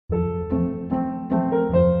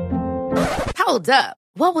Hold up.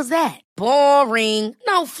 What was that? Boring.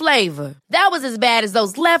 No flavor. That was as bad as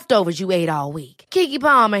those leftovers you ate all week. Keke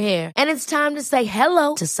Palmer here. And it's time to say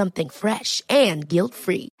hello to something fresh and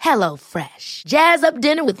guilt-free. Hello Fresh. Jazz up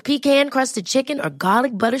dinner with pecan-crusted chicken or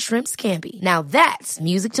garlic butter shrimp scampi. Now that's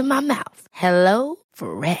music to my mouth. Hello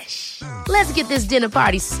Fresh. Let's get this dinner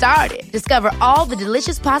party started. Discover all the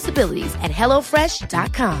delicious possibilities at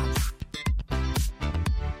hellofresh.com.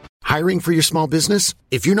 Hiring for your small business?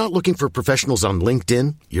 If you're not looking for professionals on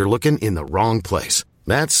LinkedIn, you're looking in the wrong place.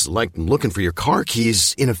 That's like looking for your car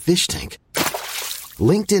keys in a fish tank.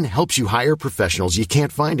 LinkedIn helps you hire professionals you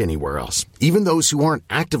can't find anywhere else, even those who aren't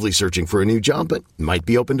actively searching for a new job but might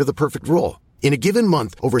be open to the perfect role. In a given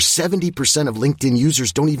month, over 70% of LinkedIn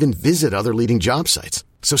users don't even visit other leading job sites.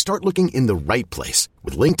 So start looking in the right place.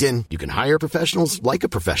 With LinkedIn, you can hire professionals like a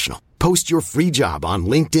professional. Post your free job on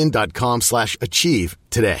linkedin.com/achieve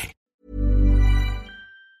today.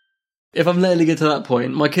 If I'm letting it get to that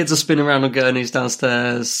point, my kids are spinning around on gurneys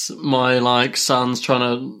downstairs. My son's trying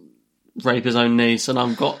to rape his own niece, and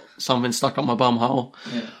I've got something stuck up my bum hole.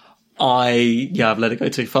 Yeah. I've let it go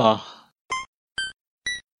too far.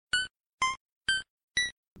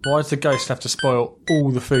 Why does the ghost have to spoil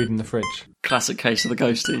all the food in the fridge? Classic case of the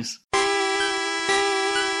ghosties.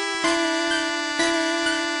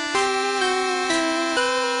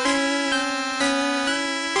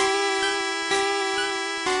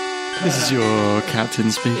 This is your captain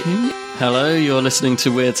speaking. Hello, you're listening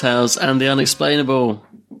to Weird Tales and the Unexplainable.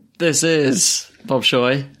 This is Bob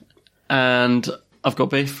Shoy, and I've got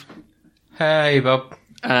Beef. Hey, Bob.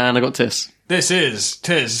 And I got Tis. This is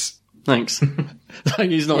Tis. Thanks.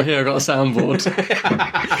 He's not here, I got a soundboard.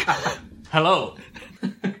 Hello.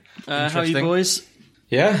 How are you boys?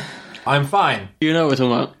 Yeah? I'm fine. You know what we're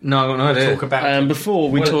talking about? No, I've got no idea. Talk about before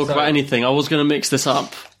we talk about anything, I was going to mix this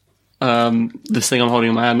up. This thing I'm holding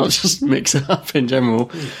in my hand, not just mix it up in general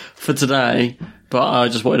for today, but I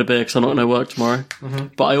just wanted a beer because I'm not going to work tomorrow. Mm-hmm.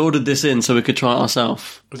 But I ordered this in so we could try it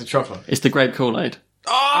ourselves. Was it chocolate? It's the grape Kool-Aid.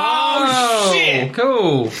 Oh shit!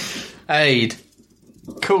 Cool. Aid.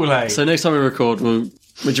 Kool-Aid. So next time we record,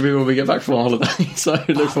 which will be when we get back from our holiday. So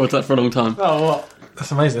look forward to that for a long time. Oh, what? That's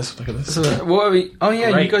amazing. Look at this. So, what are we? Oh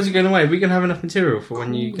yeah, Great. You guys are going away. We're going to have enough material for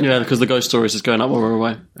when you. Yeah, because the ghost stories is going up while we're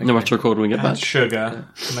away. Okay. No matter record when we get back. Sugar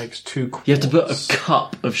makes 2 quarts. You have to put a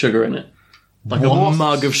cup of sugar in it, like a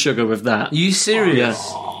mug of sugar with that. Are you serious?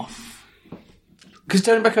 Oh, yeah. Because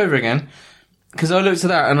turn it back over again. Because I looked at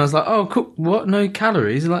that and I was like, "Oh, cool. What? No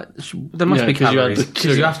calories? Like there must be calories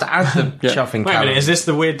because you have to add them." Yeah. Chuffing Wait calories. a minute, is this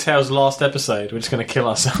the Weird Tales last episode? We're just going to kill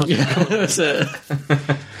ourselves. Yeah, that's it.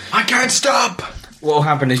 I can't stop. What will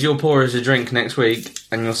happen is you'll pour us a drink next week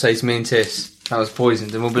and you'll say to me and Tis, that was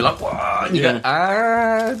poisoned, and we'll be like, what? And you go,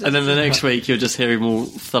 And then the next week you'll just hear him all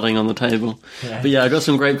thudding on the table. Yeah. But yeah, I got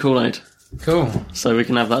some grape Kool-Aid. Cool. So we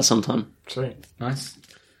can have that sometime. Sweet. Nice.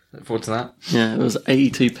 Look forward to that. Yeah, it was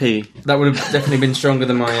 82p. That would have definitely been stronger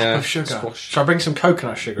than my sugar. squash. Shall I bring some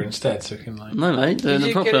coconut sugar instead so we can like... No, mate, doing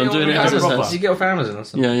it properly. I'm doing it as it says. Did you get off Amazon or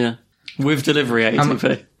something? Yeah. With delivery,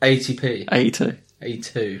 80p. 80p? 82.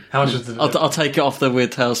 82. How much was the... I'll take it off the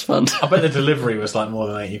Weird Tales fund. I bet the delivery was like more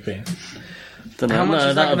than 80p. Don't know. How much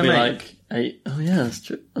is that would going be to make? like 8. Oh yeah, that's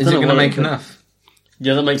true. Is it going to make enough?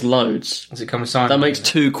 Yeah, that makes loads. Does it come with cider? That makes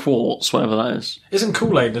 2 quarts, whatever that is. Isn't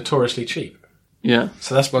Kool-Aid notoriously cheap? Yeah.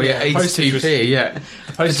 So that's... Well, yeah, 82p, yeah.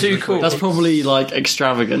 For 2 quarts. That's probably like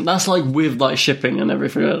extravagant. That's like with like shipping and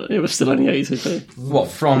everything. It was still only 82p.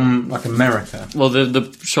 What, from like America? Well,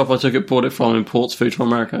 the shop I bought it from imports food from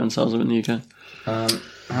America and sells them in the UK. I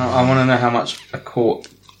want to know how much a quart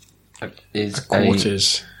is. A quart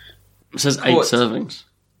is... It says 8 servings.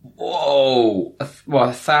 Whoa!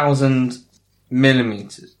 1,000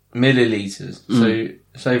 milliliters. So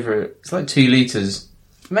it's over. It's like 2 litres.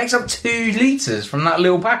 It makes up 2 litres from that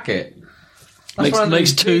little packet.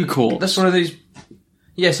 Makes 2 quarts. That's one of these.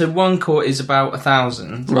 Yeah, so 1 quart is about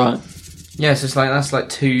 1,000. Right. Yeah, so that's like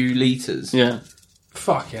 2 litres. Yeah.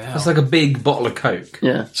 Fucking hell. That's like a big bottle of Coke.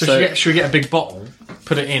 Yeah. So should we get a big bottle,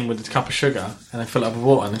 put it in with a cup of sugar, and then fill it up with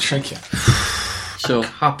water and then shake it? Sure.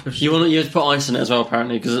 Cup of you have to put ice in it as well,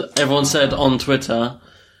 apparently, because everyone said on Twitter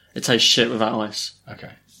it tastes shit without ice.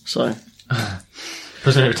 Okay. So.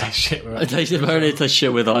 Doesn't it taste shit with ice? Apparently it tastes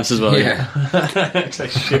shit with ice as well. Yeah. It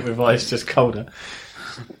tastes shit with ice, just colder.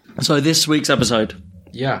 So this week's episode.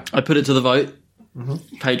 Yeah. I put it to the vote.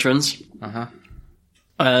 Mm-hmm. Patrons. Uh-huh.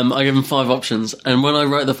 I gave them 5 options, and when I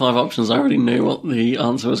wrote the 5 options, I already knew what the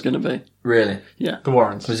answer was going to be. Really? Yeah. The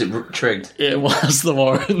Warrens. Was it trigged? It was the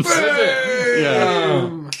Warrens.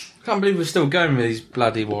 Yeah. I can't believe we're still going with these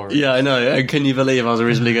bloody Warrens. Yeah, I know. And can you believe I was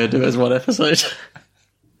originally going to do it as one episode?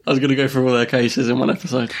 I was going to go through all their cases in one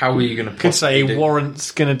episode. How are you going to Could say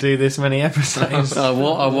Warrant's going to do this many episodes. I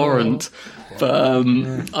warrant. But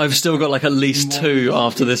I've still got like at least 2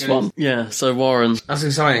 after this one. Yeah, so Warren. That's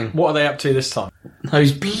exciting. What are they up to this time?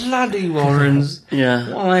 Those bloody Warrens.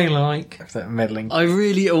 Yeah. What are they like? If they're meddling. I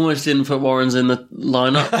really almost didn't put Warrens in the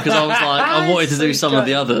lineup because I was like, I wanted to do some of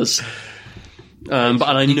the others. But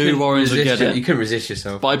I knew Warrens would get it. You couldn't resist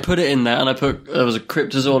yourself. But I put it in there, and there was a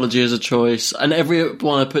cryptozoology as a choice, and every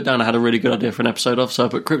one I put down I had a really good idea for an episode of, so I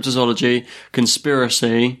put cryptozoology,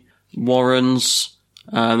 conspiracy, Warrens,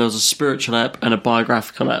 there was a spiritual ep, and a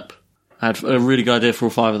biographical ep. I had a really good idea for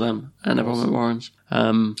all 5 of them, and everyone went Warrens.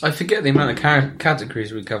 I forget the amount of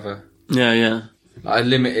categories we cover. Yeah. I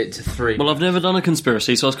limit it to 3. Well, I've never done a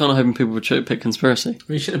conspiracy, so I was kind of hoping people would pick conspiracy.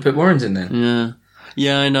 We should have put Warrens in then.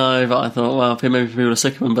 Yeah, I know, but I thought, well, maybe people are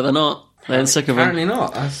sick of them, but they're not. They ain't sick of them. Apparently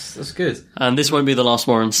not. That's good. And this won't be the last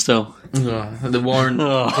Warren still. The Warren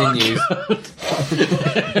continues.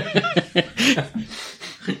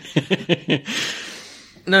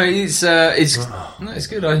 No, it's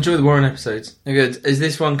good. I enjoy the Warren episodes. They're good. Is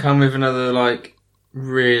this one come with another like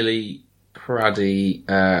really praddy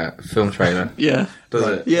film trailer? Yeah. Does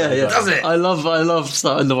it? Yeah. Does it? I love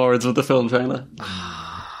starting the Warrens with the film trailer.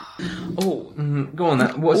 Oh, go on.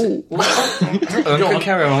 That what's it? Go on.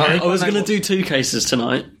 Carry on. I was going to do 2 cases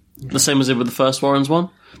tonight, the same as I did with the first Warrens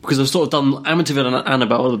one, because I've sort of done Amityville and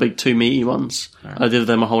Annabelle, the big 2 meaty ones. I did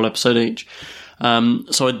them a whole episode each.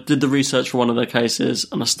 So I did the research for one of their cases,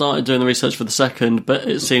 and I started doing the research for the second, but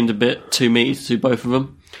it seemed a bit too meaty to do both of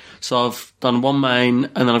them. So I've done one main,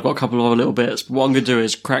 and then I've got a couple of other little bits. But what I'm going to do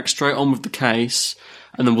is crack straight on with the case,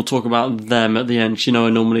 and then we'll talk about them at the end, because I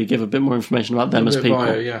normally give a bit more information about them as people.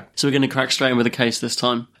 Bio, yeah. So we're going to crack straight in with the case this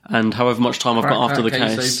time, and however much time I've got after the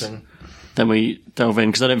case, then we delve in,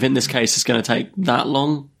 because I don't think this case is going to take that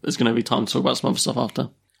long. There's going to be time to talk about some other stuff after.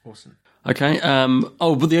 Awesome. Okay.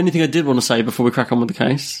 But the only thing I did want to say before we crack on with the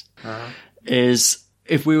case is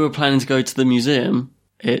if we were planning to go to the museum,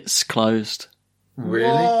 it's closed.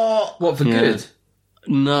 Really? What for good?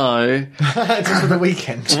 No. Just for the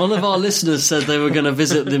weekend. One of our listeners said they were going to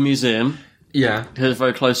visit the museum. Yeah. It's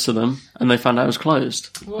very close to them, and they found out it was closed.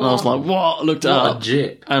 And I was like, what? I looked it up. What a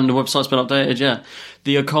jip. And the website's been updated, yeah.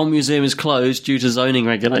 The Occult Museum is closed due to zoning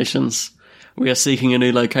regulations. We are seeking a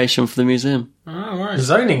new location for the museum. Oh, right.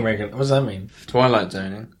 Zoning regular. What does that mean? Twilight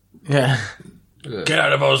zoning. Yeah. Get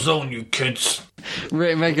out of our zone, you kids.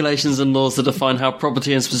 Written regulations and laws that define how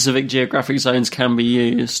property in specific geographic zones can be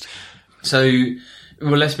used. So,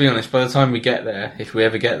 well, let's be honest. By the time we get there, if we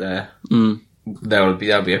ever get there, they'll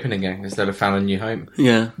be open again because they'll have found a new home.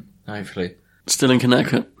 Yeah. Hopefully. Still in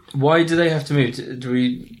Connecticut. Why do they have to move?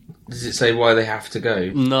 Does it say why they have to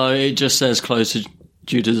go? No, it just says closed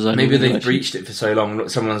due to zoning. Maybe they've breached it for so long. Look,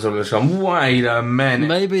 someone's all gone, wait a minute.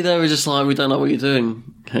 Maybe they were just like, we don't know what you're doing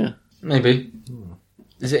here. Maybe.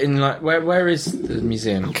 Is it in like where is the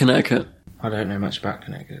museum? Connecticut. I don't know much about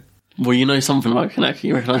Connecticut. Well, you know something about Connecticut.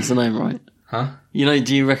 You recognise the name, right? Huh?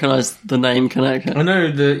 Do you recognise the name Connecticut? I know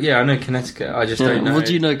I know Connecticut. I just don't know. What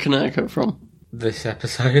do you know Connecticut from? This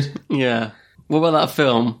episode. Yeah. What about that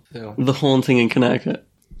film? The Haunting in Connecticut.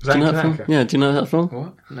 Is that Do you know in that film? Connecticut? Yeah, do you know that film?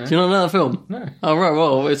 What? No. Do you not know that film? No. Oh, right,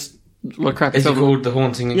 well, it's a crappy Is film. it called The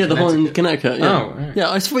Haunting in The Connecticut? Haunting in Connecticut, yeah. Oh, right. Yeah,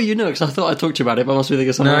 I swear you knew it, because I thought I talked to you about it, but I must be thinking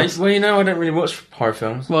of something No, else. well, I don't really watch horror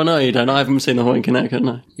films. Well, no, you don't. I haven't seen The Haunting in Connecticut,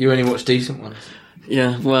 no. You only watch decent ones.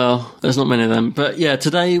 Yeah, well, there's not many of them. But yeah,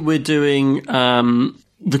 today we're doing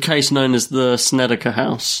the case known as the Snedeker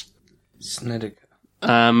House. Snedeker.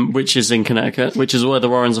 Which is in Connecticut, which is where the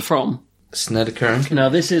Warrens are from. Snedeker. Now,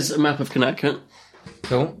 this is a map of Connecticut.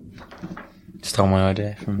 Cool. Stole my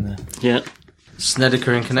idea from there. Yeah.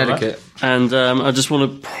 Snedeker in Connecticut. And I just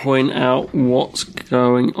want to point out what's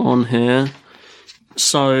going on here.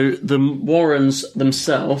 So, the Warrens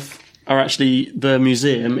themselves are actually, the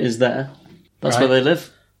museum is there. That's Right. where they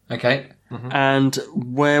live. Okay. And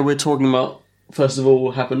where we're talking about, first of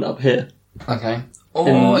all, happened up here. Okay.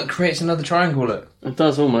 Oh, it creates another triangle, look. It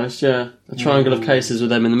does almost, yeah. A triangle of cases with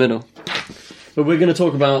them in the middle. But we're going to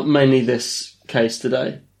talk about mainly this case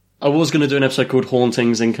today. I was going to do an episode called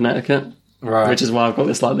Hauntings in Connecticut, Right. which is why I've got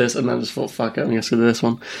this like this, and then I just thought, fuck it, I'm just going to do this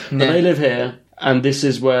one. But Yeah. they live here, and this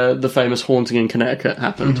is where the famous Haunting in Connecticut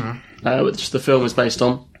happened, which the film is based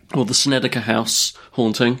on, or the Snedeker House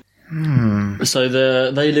haunting. So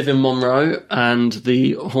they live in Monroe, and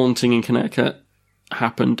the Haunting in Connecticut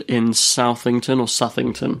happened in Southington or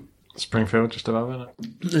Southington. Springfield, just above, isn't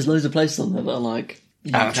it? There's loads of places on there that are like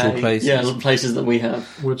Actual UK. places. Yeah, the places that we have.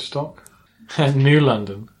 Woodstock. New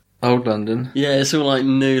London. Old London. Yeah, it's all like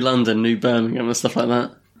New London, New Birmingham and stuff like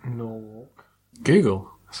that. Norwalk. Google.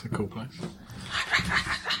 That's a cool place.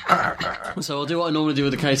 So I'll do what I normally do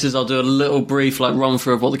with the cases. I'll do a little brief run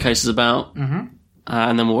through of what the case is about, and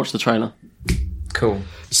then we'll watch the trailer. Cool.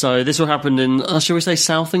 So this all happened in, shall we say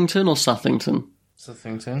Southington or Suthington?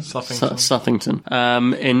 Suthington. Suthington.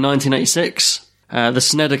 In 1986. The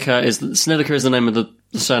Snedeker is the name of the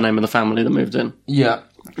surname of the family that moved in. Yeah.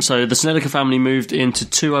 So the Snedeker family moved into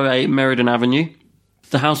 208 Meriden Avenue.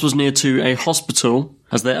 The house was near to a hospital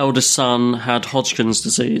as their eldest son had Hodgkin's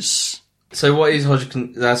disease. So what is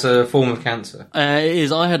Hodgkin? That's a form of cancer. It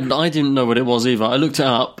is. I didn't know what it was either. I looked it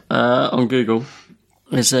up on Google.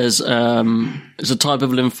 It says it's a type of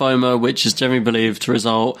lymphoma which is generally believed to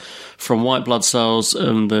result from white blood cells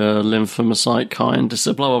and the lymphocyte kind. It's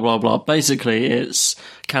blah, blah, blah, blah. Basically, it's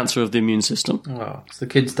cancer of the immune system. Oh, so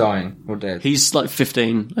the kid's dying or dead? He's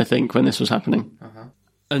 15, I think, when this was happening.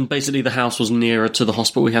 And basically the house was nearer to the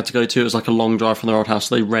hospital we had to go to. It was a long drive from their old house,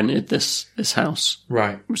 so they rented this house.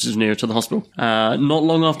 Right. Which is nearer to the hospital. Not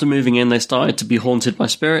long after moving in, they started to be haunted by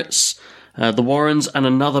spirits. The Warrens and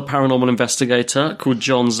another paranormal investigator called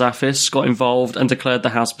John Zaffis got involved and declared the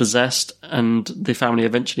house possessed, and the family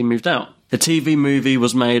eventually moved out. The TV movie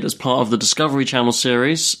was made as part of the Discovery Channel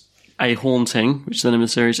series A Haunting, which is the name of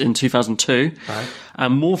the series, in 2002. Right.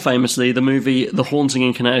 And more famously, the movie The Haunting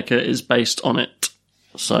in Connecticut is based on it.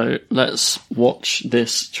 So let's watch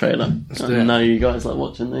this trailer. I know you guys like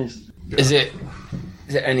watching these. Is it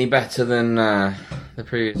any better than the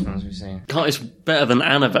previous ones we've seen? It's better than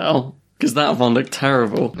Annabelle, because that one looked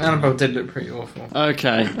terrible. Annabelle did look pretty awful.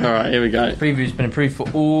 Okay, alright, here we go. Preview's been approved for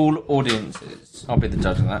all audiences. I'll be the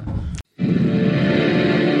judge of that.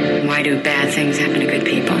 Why do bad things happen to good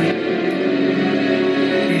people?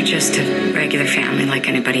 We're just a regular family like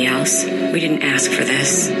anybody else. We didn't ask for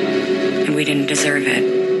this, and we didn't deserve it.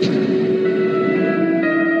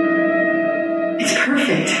 It's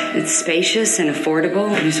perfect. It's spacious and affordable.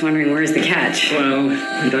 I'm just wondering, where's the catch? Well,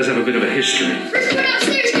 he does have a bit of a history. First one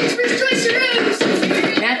upstairs, needs first choice of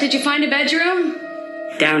rooms. Matt, did you find a bedroom?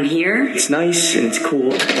 Down here? It's nice and it's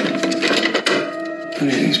cool.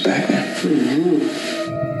 Everything's back there. Mm-hmm.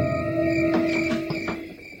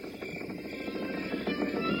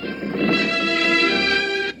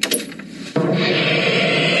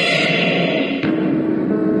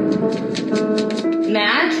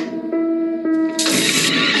 Matt?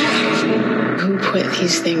 Who put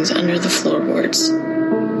these things under the floorboards?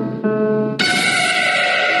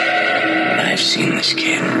 I've seen this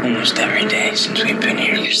kid almost every day since we've been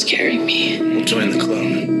here. You're scaring me. We'll join the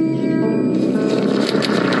club.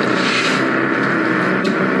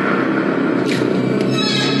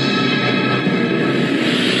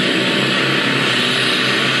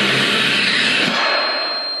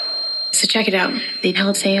 So check it out. They've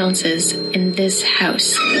held seances in this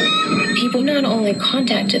house. People not only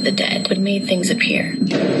contacted the dead, but made things appear.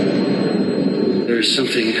 There is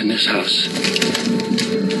something in this house.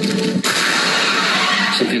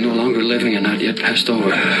 Something no longer living and not yet passed over.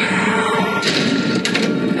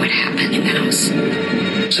 What happened in the house?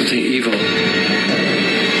 Something evil.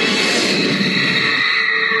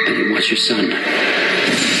 And it wants your son.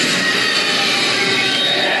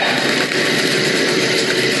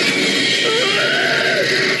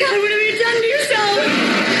 God, what have you done to yourself?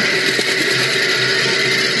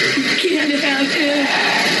 You can't have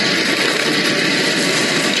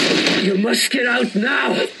to. You must get out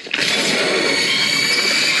now.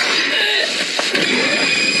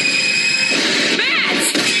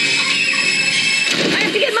 I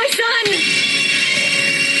have to get my son!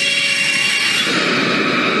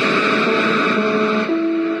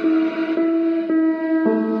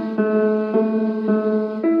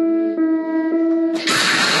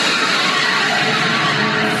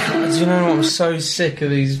 Do you know what? I'm so sick of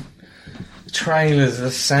these trailers are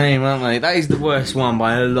the same, aren't they? That is the worst one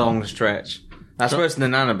by a long stretch. That's worse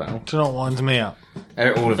than Annabelle. Do you know what winds me up?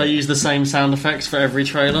 All of They it. use the same sound effects for every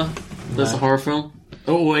trailer. There's a horror film. It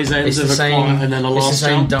always ends It's the with a same, quiet and then a it's the last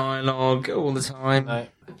same jump. dialogue all the time. No,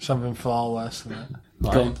 something far worse than that.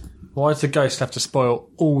 Go on. Why does the ghost have to spoil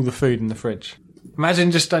all the food in the fridge? Imagine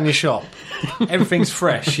just done your shop. Everything's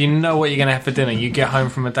fresh. You know what you're going to have for dinner. You get home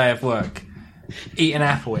from a day of work. Eat an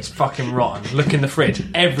apple. It's fucking rotten. Look in the fridge.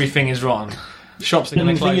 Everything is rotten. Shops are going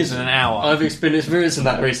to The thing close is, in an hour. I've experienced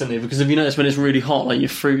that recently because if you notice when it's really hot, your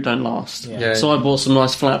fruit don't last. Yeah. So I bought some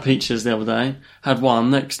nice flat peaches the other day. Had one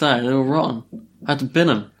next day, they were rotten. I had to bin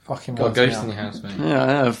them. fucking Got a winds me ghost up. in your house, mate. Yeah, I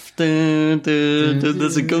have.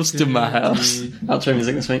 There's a ghost in my house. Outro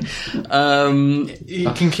music this week.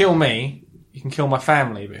 You can kill me. You can kill my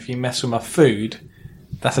family. But if you mess with my food,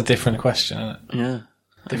 that's a different question, isn't it? Yeah,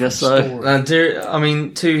 I guess so.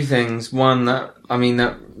 Two things. One, that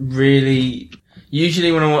really...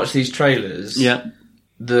 Usually when I watch these trailers, Yeah.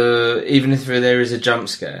 even if there is a jump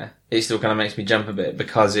scare, it still kind of makes me jump a bit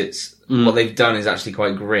because it's what they've done is actually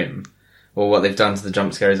quite grim, or what they've done to the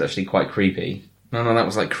jump scare is actually quite creepy. No, that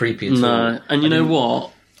was like creepy at all. No, and you know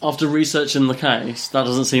what? After researching the case, that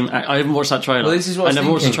doesn't seem. I haven't watched that trailer. Well, this is what I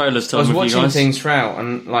never watched the trailers. Till I was watching things throughout,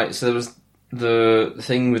 and like, so there was the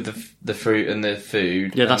thing with the fruit and the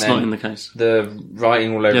food. Yeah, that's not in the case. The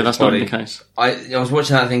writing all over. Yeah, that's his body. not in the case. I was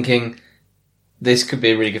watching that thinking, this could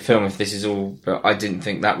be a really good film if this is all, but I didn't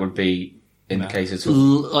think that would be in the case at all.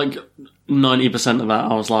 Like 90% of that,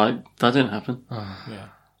 I was like, that didn't happen. Yeah.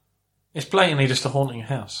 It's blatantly just a haunting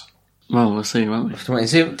house. Well, we'll see, won't we? Have to wait and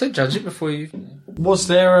see. Don't judge it before you. Was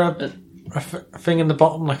there a thing in the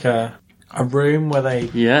bottom, like a room where they...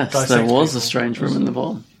 Yes, there was people? a strange room in the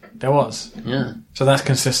bottom. There was? Yeah. So that's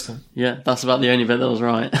consistent? Yeah, that's about the only bit that was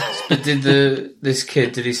right. But did this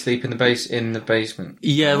kid, did he sleep in the basement?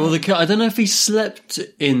 Yeah, well, I don't know if he slept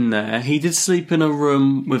in there. He did sleep in a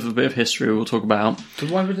room with a bit of history we'll talk about.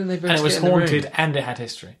 But why wouldn't they both And it was get in the haunted room? and it had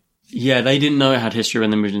history. Yeah, they didn't know it had history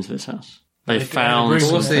when they moved into this house. They found...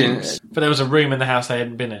 But there was a room in the house they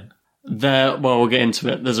hadn't been in. Well, we'll get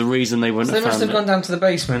into it. There's a reason they wouldn't So they have must found have gone down to the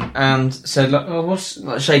basement and said, like, "Oh, what's,"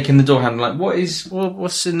 like, shaking the door handle, like,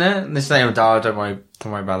 what's in there? And they say, "Oh, don't worry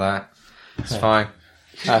about that. It's fine."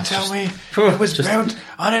 Tell me it was built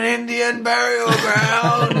on an Indian burial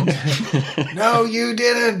ground. No, you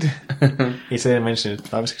didn't. He said and mentioned it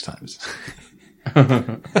 5 or 6 times.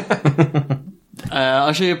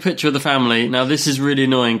 I'll show you a picture of the family. Now, this is really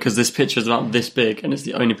annoying because this picture is about this big and it's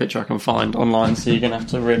the only picture I can find online, so you're going to have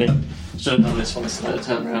to really... Should have done this one instead of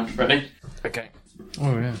turn around. Ready? Okay.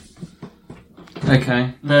 Oh, yeah.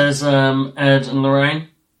 Okay. There's Ed and Lorraine.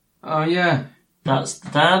 Oh, yeah. That's the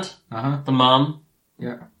dad, the mum.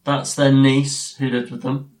 Yeah. That's their niece who lived with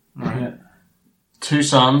them. Right. Yeah. 2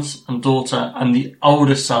 sons and daughter, and the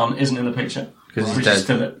oldest son isn't in the picture. Because he's dead.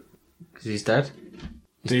 Philip. Because he's dead?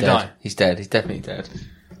 Did he die? He's dead. He's definitely dead.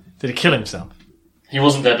 Did he kill himself? He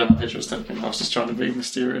wasn't dead when the picture was taken. I was just trying to be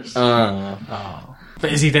mysterious. Oh.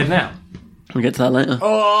 But is he dead now? We'll get to that later.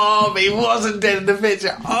 Oh, but he wasn't dead in the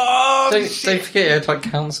picture. Oh, Don't forget he had, like,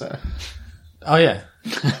 cancer. Oh, yeah.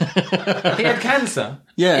 He had cancer.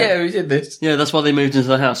 Yeah. Yeah, we did this. Yeah, that's why they moved into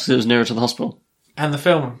the house, because it was nearer to the hospital. And the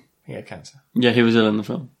film, he had cancer. Yeah, he was ill in the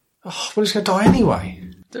film. Oh, well, he's going to die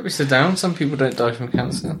anyway. Don't be so down. Some people don't die from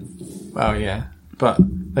cancer. Well, yeah. But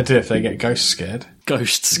they do if they get ghost scared.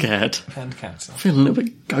 Ghost scared. And cancer. I feel a little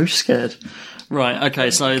bit ghost scared. Right,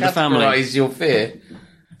 okay, so the family. Categorise your fear.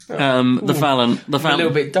 The Fallon. A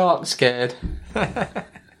little bit dark scared.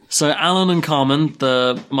 So Alan and Carmen,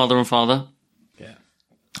 the mother and father, Yeah.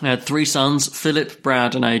 had 3 sons, Philip,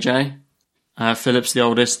 Brad and AJ. Philip's the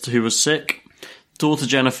oldest, who was sick. Daughter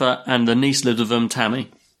Jennifer, and the niece lived with them,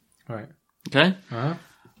 Tammy. Right. Okay?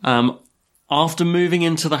 After moving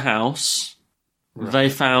into the house, they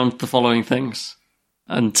found the following things.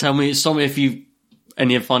 And stop me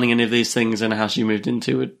if finding any of these things in a house you moved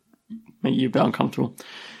into would make you a bit uncomfortable.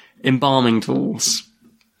 Embalming tools.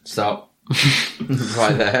 Stop.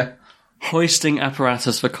 Right there. Hoisting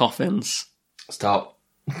apparatus for coffins. Stop.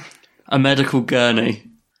 A medical gurney.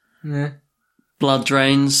 Yeah. Blood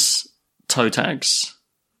drains. Toe tags.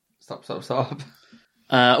 Stop.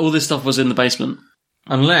 All this stuff was in the basement.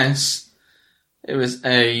 Unless it was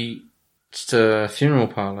just a funeral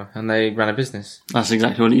parlour and they ran a business. That's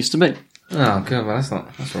exactly what it used to be. Oh, God, well, that's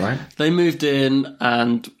all right. They moved in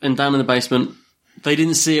and down in the basement. They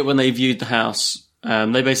didn't see it when they viewed the house.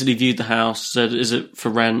 They basically viewed the house, said, is it for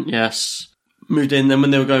rent? Yes. Moved in. Then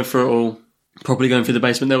when they were going through it all, properly going through the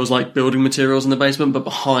basement, there was like building materials in the basement, but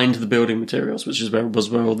behind the building materials, which is where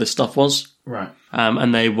all this stuff was. Right.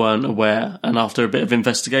 And they weren't aware. And after a bit of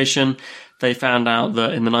investigation, they found out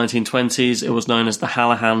that in the 1920s, it was known as the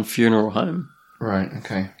Hallahan Funeral Home. Right,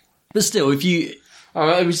 okay. But still, if you... Oh,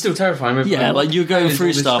 it was still terrifying. Yeah, like you're going through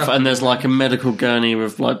all this stuff and there's like a medical gurney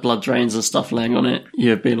with like blood drains and stuff laying on it,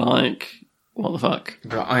 you'd be like, what the fuck?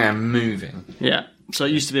 But I am moving. Yeah. So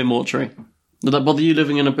it used to be a mortuary. Did that bother you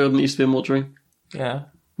living in a building that used to be a mortuary? Yeah.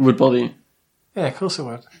 Would bother you? Yeah, of course it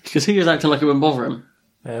would. Because he was acting like it wouldn't bother him.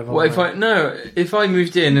 Yeah, What if I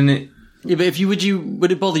moved in and it... Yeah, but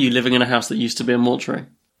would it bother you living in a house that used to be a mortuary?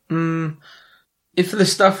 If the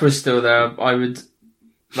stuff was still there, I would...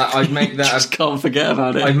 Like, I'd make that... Just can't forget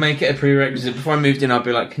about it. I'd make it a prerequisite. Before I moved in, I'd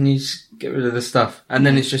be like, can you just get rid of the stuff? And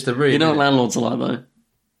then it's just a room. You know what landlords are like, though?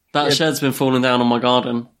 That shed's been falling down on my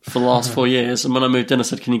garden for the last 4 years, and when I moved in, I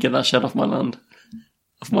said, can you get that shed off my land?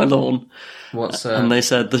 Off my lawn? What's And they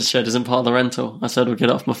said, the shed isn't part of the rental. I said, well, get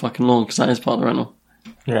it off my fucking lawn, because that is part of the rental.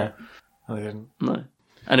 Yeah. No, they didn't. No.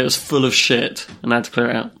 And it was full of shit, and I had to clear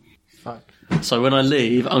it out. Fuck. So when I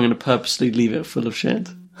leave, I'm going to purposely leave it full of shit.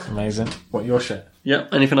 Amazing. What, your shit?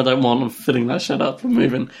 Yep, anything I don't want, I'm filling that shit up and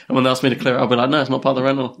moving. And when they ask me to clear it, I'll be like, no, it's not part of the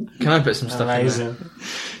rental. Can I put some stuff Amazing. in there?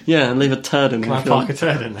 Yeah, and leave a turd in Can there. I park a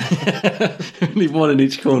turd in there? Leave one in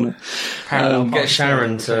each corner. Get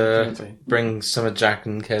Sharon to bring some of Jack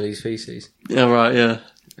and Kelly's feces Yeah, right, yeah.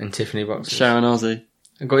 in Tiffany boxes. Sharon Ozzy.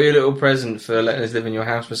 I got you a little present for letting us live in your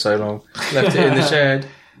house for so long. Left it in the shed.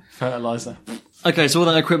 Fertiliser. Okay, so all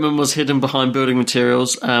that equipment was hidden behind building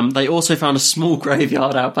materials. They also found a small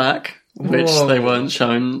graveyard out back, which Whoa. they weren't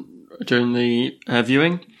shown during the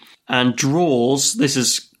viewing. And drawers, this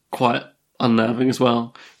is quite unnerving as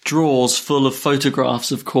well, drawers full of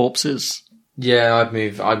photographs of corpses. Yeah, I'd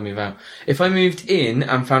move out. If I moved in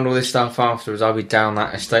and found all this stuff afterwards, I'd be down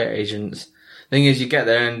that estate agent's. Thing is, you get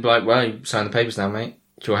there and be like, well, you sign the papers now, mate.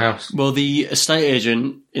 It's your house. Well, the estate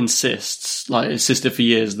agent insisted for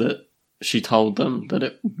years that she told them that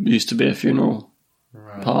it used to be a funeral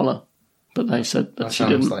parlour, but they said that she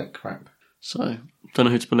sounds didn't. like crap. So, don't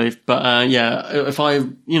know who to believe. But yeah, if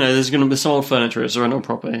there's going to be some old furniture, it's a rental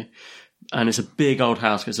property, and it's a big old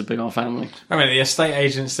house, it's a big old family. I mean, the estate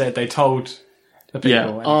agent said they told the people. Yeah,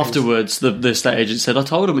 and afterwards, the estate agent said, I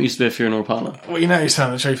told them it used to be a funeral parlour. Well, you know who's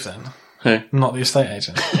telling the truth then. Who? Not the estate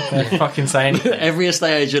agent. They fucking say anything. Every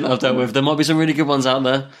estate agent I've dealt with, there might be some really good ones out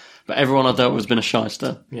there, but everyone I've dealt with has been a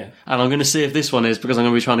shyster. Yeah. And I'm going to see if this one is, because I'm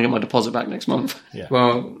going to be trying to get my deposit back next month. Yeah.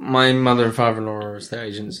 Well, my mother and father-in-law are estate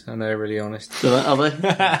agents, and they're really honest. Are they?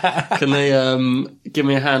 Can they give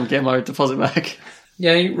me a hand, get my deposit back?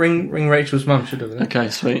 Yeah, you ring Rachel's mum, she'll do it. Okay,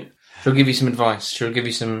 sweet. She'll give you some advice. She'll give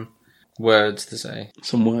you some words to say.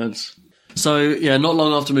 Some words. So, yeah, not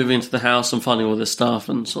long after moving into the house and finding all this stuff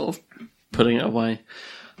and sort of putting it away,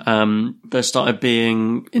 there started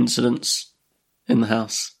being incidents in the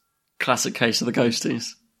house. Classic case of the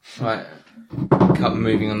ghosties. Like, cup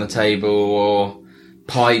moving on the table, or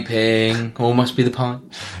piping, or must be the pipe.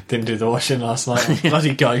 Didn't do the washing last night.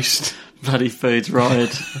 Bloody ghost. Bloody foods ride.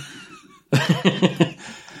 Left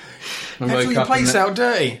all your plates out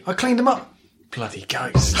dirty. I cleaned them up. Bloody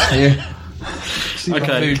ghost. Yeah.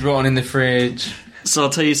 Okay. Food rotten in the fridge. So I'll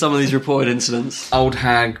tell you some of these reported incidents. Old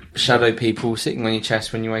hag, shadow people sitting on your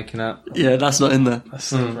chest when you're waking up. Yeah, that's not in there. That's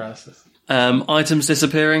sleep paralysis. Items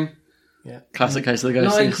disappearing. Yeah. Classic case of the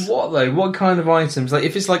Like ghosties. what though? What kind of items? Like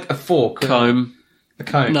if it's like a fork, Comb. a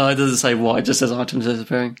comb. No, it doesn't say what, it just says items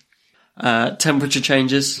disappearing. Temperature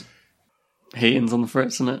changes. Heating's on the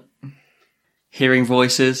fritz, isn't it? Hearing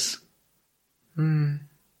voices. Yeah,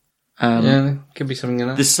 there could be something in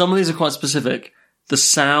that. Some of these are quite specific. The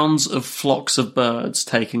sounds of flocks of birds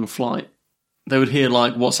taking flight. They would hear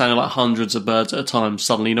like what sounded like hundreds of birds at a time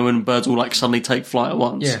suddenly. You know when birds will like suddenly take flight at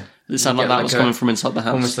once? Yeah. It sounded like that was coming from inside the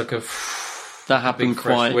house. Almost like a That happened big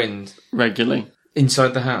fresh quite wind regularly. inside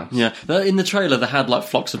the house. Yeah. In the trailer, they had like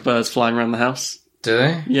flocks of birds flying around the house. Do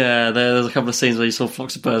they? Yeah, there's a couple of scenes where you saw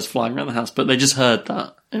flocks of birds flying around the house, but they just heard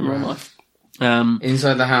that in real life.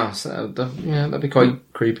 Inside the house. That'd be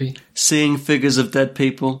quite creepy. Seeing figures of dead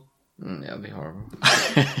people. That'd be horrible.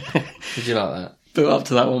 Would you like that? Built up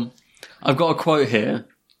to that one. I've got a quote here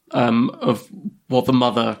of what the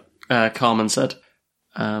mother, Carmen, said.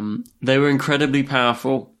 They were incredibly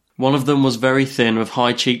powerful. One of them was very thin with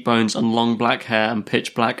high cheekbones and long black hair and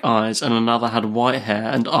pitch black eyes, and another had white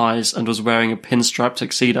hair and eyes and was wearing a pinstripe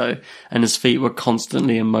tuxedo, and his feet were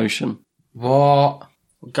constantly in motion. What?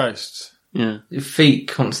 Ghosts. Yeah. Your feet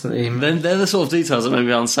constantly. Then they're the sort of details that made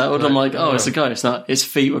me unsettled. I'm like, oh, it's a ghost. No, his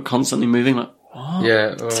feet were constantly moving. Like, what?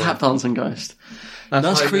 Yeah. Tap dancing ghost.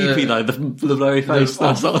 That's like creepy though. The blurry face.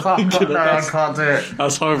 That's not I can't do it.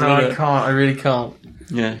 That's horrible. No, isn't I it? can't. I really can't.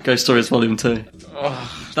 Yeah, Ghost Stories Volume 2.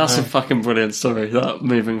 That's a fucking brilliant story. That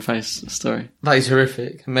moving face story. That is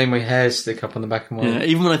horrific. It made my hair stick up on the back of my Yeah, head.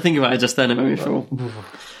 even when I think about it, just then it made me feel.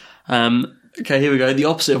 Okay, here we go. The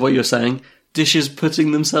opposite of what you're saying. Dishes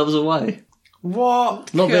putting themselves away.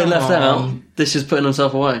 What? Not being left Come out. on. Dishes putting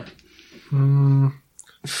themselves away. You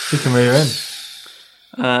can move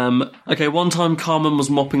in. Okay, one time Carmen was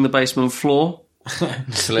mopping the basement floor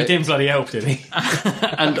He Slick. didn't bloody help, did he?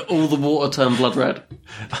 and all the water turned blood red.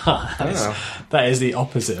 That is the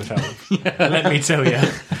opposite of help. Let me tell you,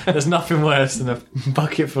 there's nothing worse than a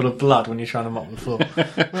bucket full of blood when you're trying to mop the floor.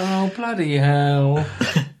 Oh, bloody hell.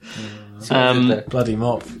 Bloody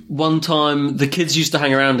mop. One time, the kids used to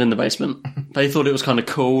hang around in the basement. They thought it was kind of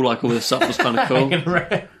cool, like all this stuff was kind of cool.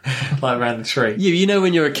 Like around the tree. You know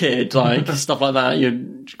when you're a kid, like stuff like that, you're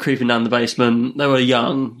creeping down the basement. They were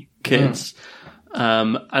young kids.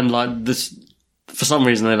 And like this, for some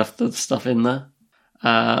reason they left the stuff in there.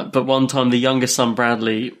 But one time the youngest son,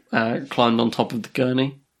 Bradley, climbed on top of the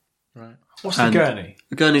gurney. What's the gurney?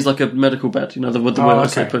 A gurney's like a medical bed, you know, with the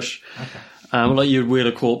wheels they push. Okay. Like you'd wheel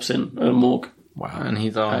a corpse in a morgue. Wow. And he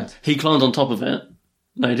died. He climbed on top of it.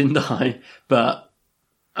 No, he didn't die. But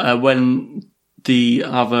when the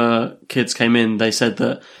other kids came in, they said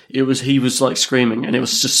that he was like screaming and it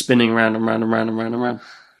was just spinning around and round and round and round and round.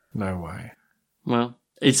 No way. Well,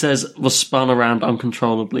 it says was spun around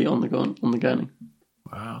uncontrollably on the gurney.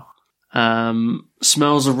 Wow.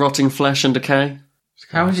 Smells of rotting flesh and decay.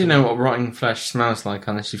 How would you know what rotting flesh smells like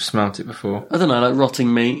unless you've smelt it before? I don't know, like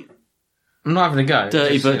rotting meat. I'm not having a go.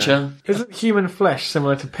 Dirty butcher. Isn't human flesh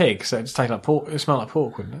similar to pig? So it's like pork. It smells like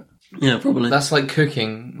pork, wouldn't it? Yeah, probably. That's like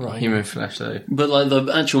cooking human flesh, though. But like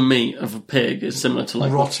the actual meat of a pig is similar to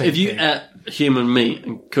like rotting. If you pig. ate human meat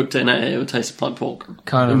and cooked it in it, it would taste like pork.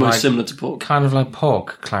 Kind of most like, similar to pork. Kind of like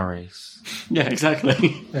pork, Clarice. Yeah,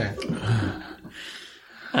 exactly. Yeah.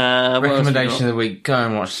 Recommendation of the week: go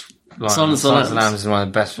and watch. Silence of the Lambs is one of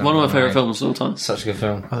the best films. One of my favourite films of all time. Such a good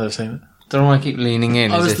film. I've never seen it. Don't know why I keep leaning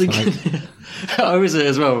in. I was thinking, I was it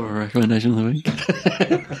as well with a recommendation of the week.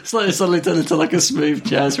 It's like it suddenly turned into like a smooth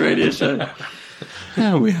jazz radio show.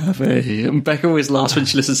 Yeah, we have and Becca always laughs when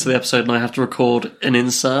she listens to the episode and I have to record an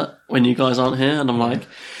insert when you guys aren't here, and I'm like,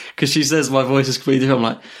 because she says my voice is completely different,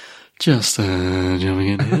 I'm like, just jumping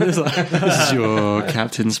in here. It's like, this is your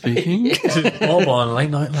captain speaking. Bob on Late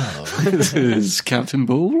Night Loud. This is Captain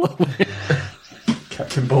Ball.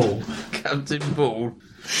 Captain Ball. Captain Ball.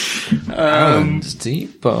 And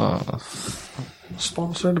deep bath.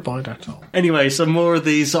 Sponsored by Dettol. Anyway, some more of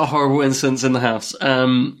these horrible incidents in the house.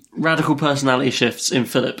 Radical personality shifts in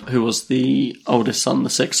Philip, who was the oldest son, the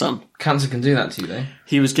sixth son. Cancer can do that to you, though.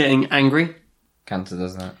 He was getting angry. Cancer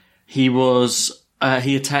does that. He was...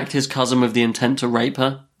 he attacked his cousin with the intent to rape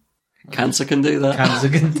her. Cancer can do that. Cancer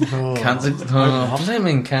can... Cancer... Oh, I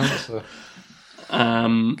mean cancer.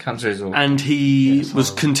 Cancer is awful. And he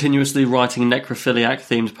was continuously writing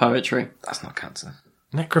necrophiliac-themed poetry. That's not cancer.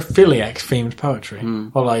 Necrophiliac themed poetry.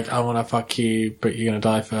 Or like, I want to fuck you, but you're going to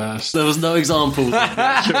die first. There was no example.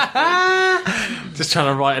 Just trying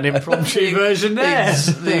to write an impromptu version there.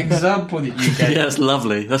 The example that you gave. Yeah, it's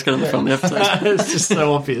lovely. That's going to be the front of the episode. It's just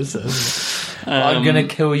so obvious. Isn't it? I'm going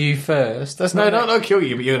to kill you first. That's not kill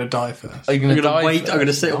you, but you're going to die first. Are you going to die wait? first? I'm going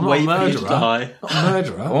to sit and wait for you to die. Not a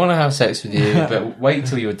murderer. I want to have sex with you, but wait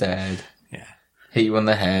till you're dead. Yeah. Hit you on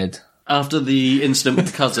the head. After the incident with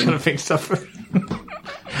the cousin... Kind of think stuff.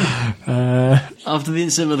 After the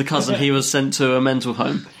incident with the cousin, he was sent to a mental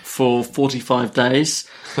home for 45 days.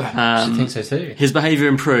 I think so too. His behaviour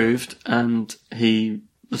improved and he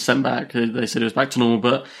was sent back. They said he was back to normal,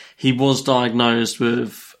 but he was diagnosed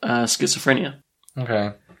with schizophrenia.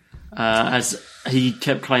 Okay. As he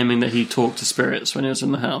kept claiming that he talked to spirits when he was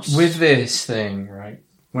in the house. With this thing, right,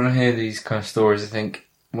 when I hear these kind of stories, I think,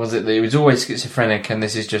 was it that he was always schizophrenic and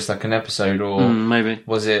this is just like an episode, or maybe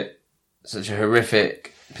was it such a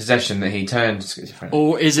horrific possession that he turned schizophrenic?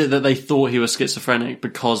 Or is it that they thought he was schizophrenic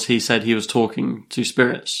because he said he was talking to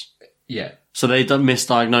spirits? Yeah. So they don't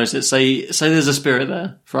misdiagnose it. Say there's a spirit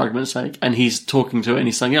there, for argument's sake, and he's talking to it and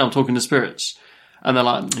he's saying, yeah, I'm talking to spirits. And they're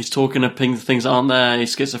like, he's talking to things that aren't there,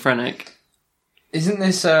 he's schizophrenic. Isn't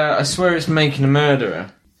this, I swear it's Making a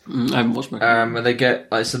Murderer. I haven't watched Making where they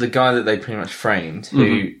get, like, so the guy that they pretty much framed,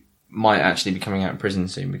 who might actually be coming out of prison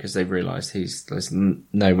soon because they've realised there's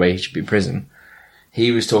no way he should be in prison.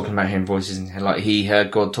 He was talking about hearing voices and like he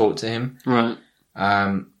heard God talk to him. Right.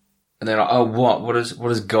 And they're like, oh, what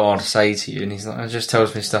does God say to you? And he's like, it just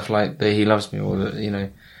tells me stuff like that he loves me, or that, you know.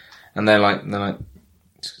 And they're like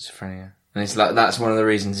schizophrenia. And it's like, that's one of the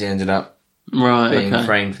reasons he ended up being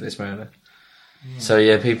framed for this murder. Yeah. So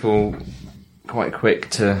yeah, people quite quick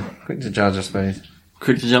to judge, I suppose.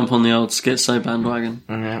 Quick to jump on the old schizo bandwagon.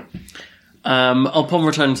 Yeah. Upon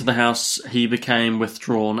returning to the house, he became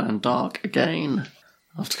withdrawn and dark again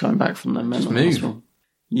after coming back from the mental hospital.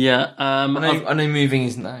 Yeah. I know moving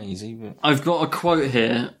isn't that easy, but... I've got a quote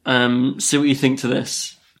here. See what you think to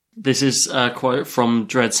this. This is a quote from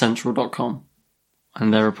dreadcentral.com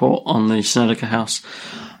and their report on the Snedeker house.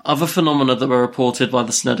 Other phenomena that were reported by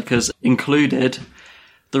the Snedekers included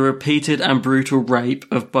the repeated and brutal rape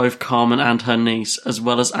of both Carmen and her niece, as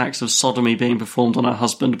well as acts of sodomy being performed on her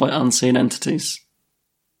husband by unseen entities.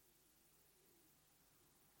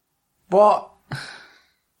 What?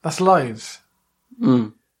 That's loads.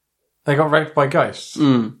 They got raped by ghosts.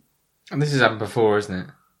 And this has happened before, isn't it?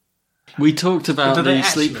 We talked about the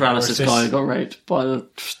sleep paralysis guy who got raped by the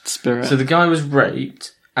spirit. So the guy was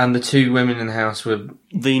raped, and the two women in the house were...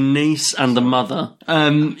 The niece and the mother.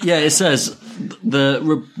 It says,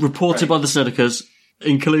 reported by the Snedekers,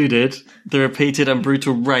 included the repeated and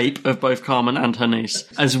brutal rape of both Carmen and her niece,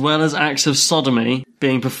 as well as acts of sodomy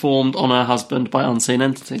being performed on her husband by unseen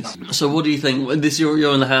entities. So what do you think?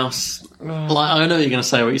 You're in the house. Like, I know you're going to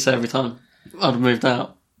say what you say every time. I've moved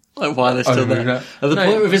out. Like, why are they still there? At the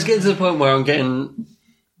point, if it's getting to the point where I'm getting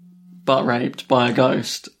butt raped by a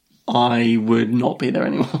ghost, I would not be there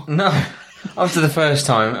anymore. No. After the first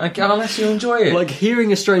time, unless you enjoy it. Like,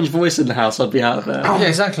 hearing a strange voice in the house, I'd be out of there. Yeah,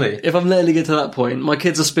 exactly. If I'm letting it get to that point, my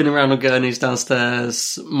kids are spinning around on gurneys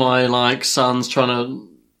downstairs, my, son's trying to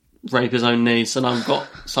rape his own niece, and I've got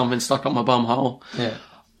something stuck up my bumhole. Yeah.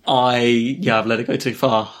 I've let it go too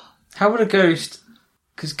far. How would a ghost...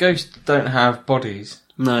 Because ghosts don't have bodies.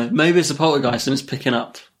 No, maybe it's a poltergeist and it's picking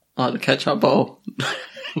up, like, the ketchup bottle.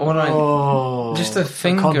 Or, just a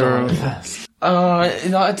finger. I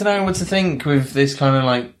don't know what to think with this kind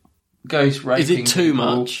of, ghost raping. Is it too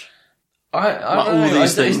much? I don't know.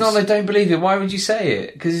 These things. It's not they don't believe it. Why would you say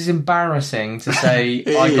it? Because it's embarrassing to say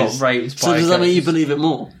I got raped by a So does that mean you ghost. believe it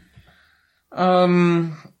more? I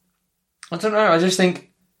don't know. I just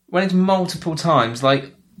think when it's multiple times,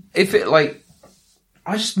 if it,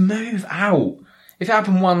 I just move out. If it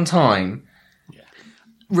happened one time...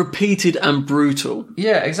 Repeated and brutal.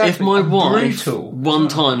 Yeah, exactly. If my wife brutal. one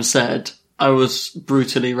time said I was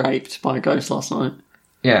brutally raped by a ghost last night,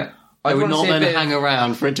 yeah, I would wanna not see a then bit hang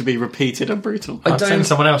around for it to be repeated and brutal. I'd send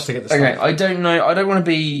someone else to get the stuff. Okay, I don't know. I don't want to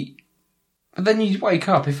be... But then you wake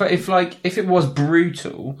up. If it was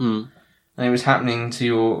brutal and it was happening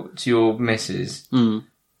to your missus,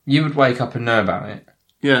 you would wake up and know about it.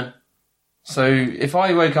 Yeah. So if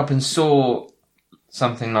I woke up and saw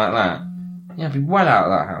something like that, I'd be well out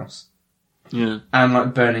of that house. Yeah.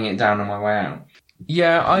 And burning it down on my way out.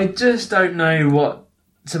 Yeah, I just don't know what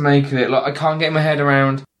to make of it. I can't get my head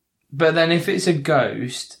around. But then if it's a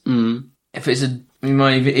ghost, if it's a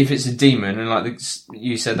demon, and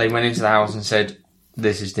you said they went into the house and said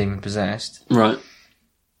this is demon possessed, right?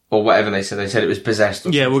 Or whatever they said it was possessed.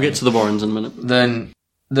 Yeah, we'll get to the Warrens in a minute.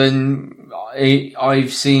 Then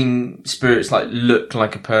I've seen spirits look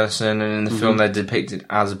like a person, and in the film they're depicted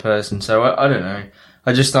as a person. So I don't know.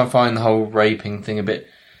 I just don't find the whole raping thing a bit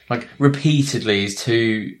repeatedly is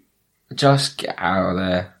too. Just get out of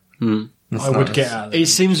there. I would get out of there. It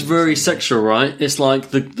seems very sexual, right? It's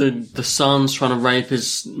like the son's trying to rape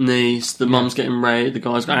his niece, the mum's getting raped, the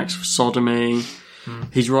guy's got acts of sodomy.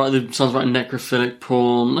 The son's writing necrophilic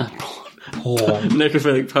porn.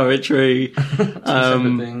 Necrophilic poetry,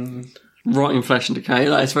 rotting flesh and decay.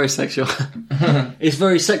 It's very sexual. It's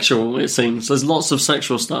very sexual, it seems. There's lots of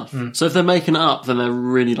sexual stuff. So if they're making it up, then they're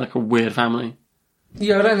really a weird family.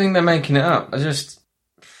 Yeah, I don't think they're making it up.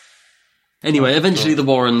 Anyway, eventually the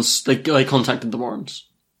Warrens, they contacted the Warrens,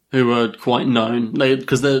 who were quite known.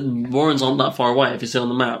 Because the Warrens aren't that far away. If you see on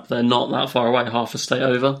the map, they're not that far away, half a state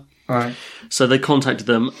over. Right. So they contacted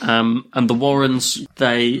them, and the Warrens,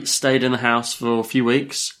 they stayed in the house for a few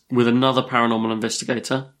weeks with another paranormal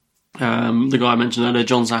investigator, the guy I mentioned earlier,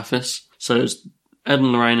 John Zaffis. So it was Ed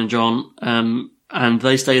and Lorraine and John, and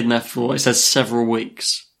they stayed in there for, it says, several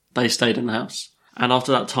weeks. They stayed in the house. And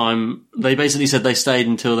after that time, they basically said they stayed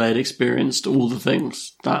until they had experienced all the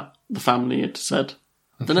things that the family had said.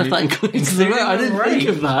 I don't know if that includes the rape. I didn't think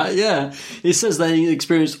of that, yeah. It says they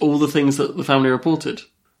experienced all the things that the family reported.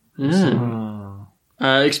 Yeah.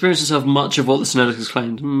 Experienced themselves much of what the Synedicus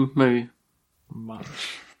claimed. Maybe. Much.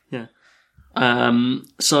 Yeah.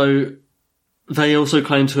 So they also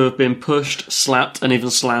claim to have been pushed, slapped, and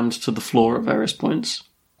even slammed to the floor at various points.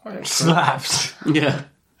 Slapped. Yeah.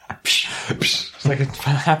 It's like a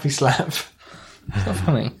happy slap. It's not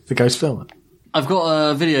funny. The ghost film it. I've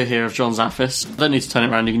got a video here of John Zaffis. I don't need to turn it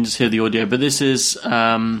around, you can just hear the audio. But this is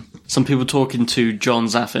some people talking to John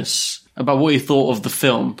Zaffis about what he thought of the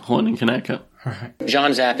film Haunting Connecticut.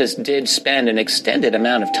 John Zaffis did spend an extended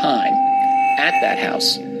amount of time at that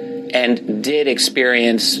house and did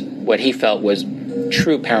experience what he felt was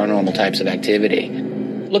true paranormal types of activity.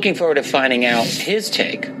 Looking forward to finding out his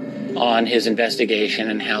take on his investigation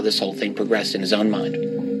and how this whole thing progressed in his own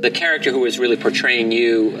mind. The character who was really portraying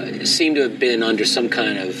you seemed to have been under some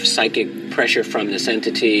kind of psychic pressure from this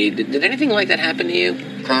entity. Did anything like that happen to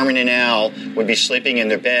you? Carmen and Al would be sleeping in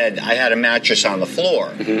their bed. I had a mattress on the floor.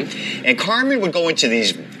 And Carmen would go into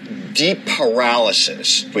these deep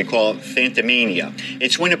paralysis. We call it phantomania.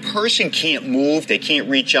 It's when a person can't move, they can't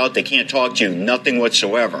reach out, they can't talk to you, nothing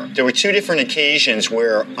whatsoever. There were 2 different occasions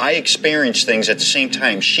where I experienced things at the same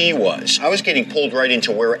time she was. I was getting pulled right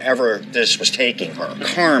into wherever this was taking her.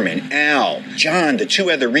 Carmen, Al, John, the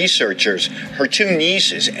 2 other researchers, her 2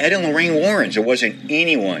 nieces, Ed and Lorraine Warrens. There wasn't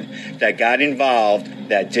anyone that got involved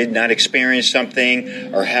that did not experience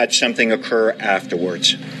something or had something occur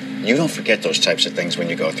afterwards. You don't forget those types of things when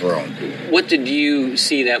you go through them. What did you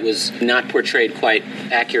see that was not portrayed quite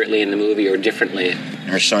accurately in the movie or differently?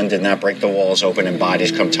 Her son did not break the walls open and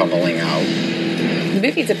bodies come tumbling out. The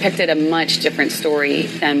movie depicted a much different story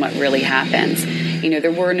than what really happens. You know,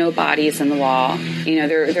 there were no bodies in the wall. You know,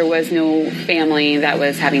 there was no family that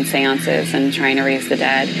was having seances and trying to raise the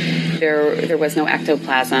dead. There was no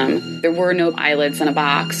ectoplasm. There were no eyelids in a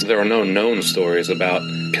box. There are no known stories about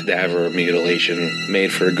cadaver mutilation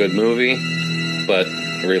made for a good movie, but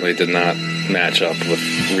really did not match up with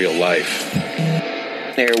real life.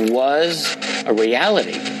 There was a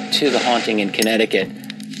reality to the haunting in Connecticut,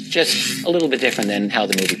 just a little bit different than how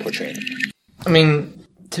the movie portrayed it. I mean,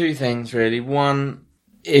 2 things really. One,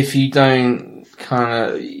 if you don't kind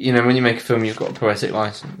of, you know, when you make a film, you've got a poetic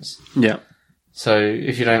license. Yeah. So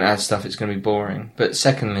if you don't add stuff, it's going to be boring. But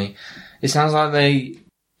secondly, it sounds like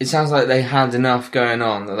they had enough going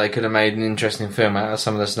on that they could have made an interesting film out of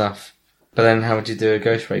some of the stuff. But then how would you do a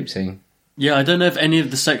ghost rape scene? Yeah, I don't know if any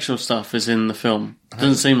of the sexual stuff is in the film.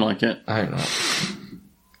 Doesn't seem like it. I hope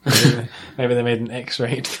not. Maybe they made an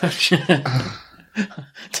X-rated version.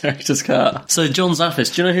 Director's cut. So John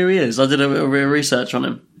Zaffis, do you know who he is? I did a bit of research on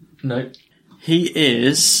him. No. He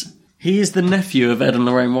is the nephew of Ed and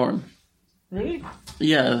Lorraine Warren. Really?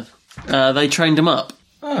 Yeah. They trained him up.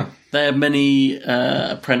 Oh. They had many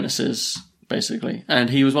apprentices, basically, and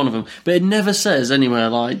he was one of them. But it never says anywhere,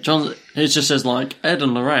 like, John. It just says, like, Ed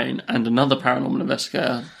and Lorraine and another paranormal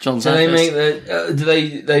investigator, John Zaffis. So they make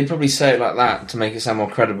the... they probably say it like that to make it sound more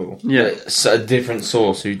credible. Yeah. It's a different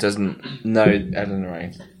source who doesn't know Ed and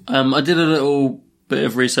Lorraine. I did a little bit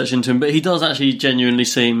of research into him, but he does actually genuinely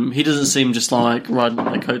seem... He doesn't seem just like riding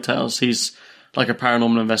on their coattails. He's like a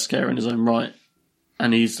paranormal investigator in his own right.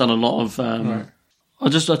 And he's done a lot of... Right. I'll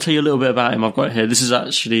tell you a little bit about him. I've got it here. This is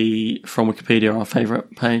actually from Wikipedia, our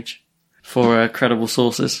favourite page for credible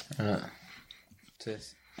sources.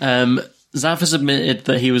 Zaffis admitted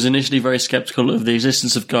that he was initially very sceptical of the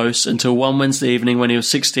existence of ghosts until one Wednesday evening when he was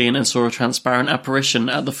 16 and saw a transparent apparition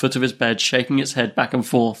at the foot of his bed shaking its head back and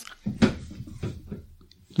forth.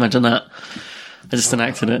 Imagine that. I just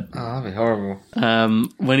enacted it. Oh, that'd be horrible.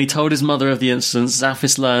 When he told his mother of the incident,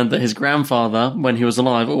 Zaffis learned that his grandfather, when he was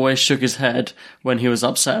alive, always shook his head when he was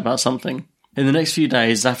upset about something. In the next few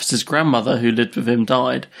days, Zaffis' grandmother, who lived with him,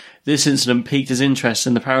 died. This incident piqued his interest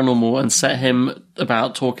in the paranormal and set him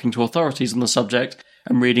about talking to authorities on the subject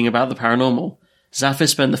and reading about the paranormal. Zaffis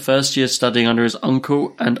spent the first year studying under his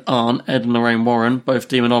uncle and aunt, Ed and Lorraine Warren, both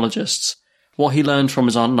demonologists. What he learned from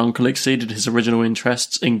his aunt and uncle exceeded his original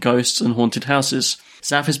interests in ghosts and haunted houses.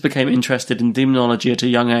 Zaffis became interested in demonology at a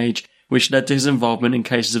young age, which led to his involvement in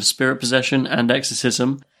cases of spirit possession and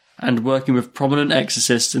exorcism, and working with prominent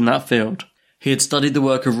exorcists in that field. He had studied the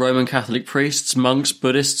work of Roman Catholic priests, monks,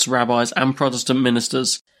 Buddhists, rabbis, and Protestant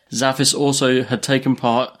ministers. Zaffis also had taken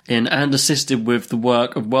part in and assisted with the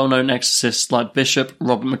work of well-known exorcists like Bishop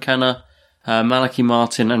Robert McKenna, Malachi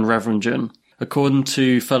Martin, and Reverend Jun. According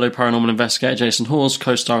to fellow paranormal investigator Jason Hawes,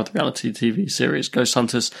 co-star of the reality TV series Ghost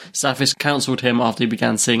Hunters, Zaffis counselled him after he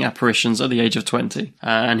began seeing apparitions at the age of 20.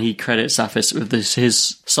 And he credits Zaffis with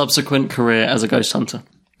his subsequent career as a ghost hunter.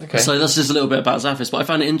 Okay. So that's just a little bit about Zaffis. But I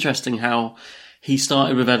found it interesting how he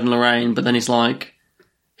started with Ed and Lorraine, but then he's like,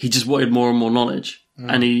 he just wanted more and more knowledge.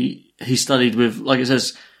 And he studied with, like it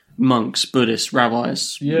says, monks, Buddhists,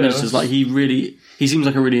 rabbis, ministers. Like he seems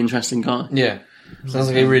like a really interesting guy. Yeah. Sounds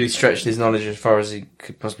like he really stretched his knowledge as far as he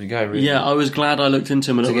could possibly go, really. Yeah, I was glad I looked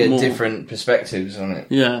into him a little bit more. To get different perspectives on it.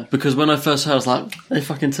 Yeah, because when I first heard, I was like, they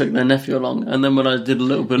fucking took their nephew along. And then when I did a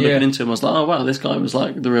little bit looking into him, I was like, oh wow, this guy was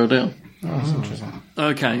like the real deal. Oh, that's interesting.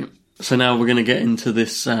 Okay, so now we're going to get into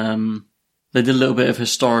this. They did a little bit of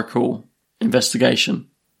historical investigation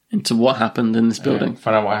into what happened in this building.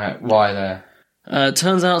 Find out why there. It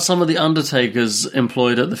turns out some of the undertakers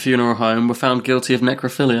employed at the funeral home were found guilty of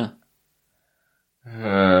necrophilia.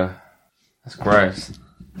 That's gross.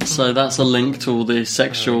 So that's a link to all the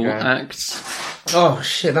sexual acts. Oh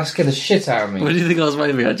shit, that scared the shit out of me. What do you think I was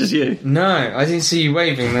waving at? Just you? No, I didn't see you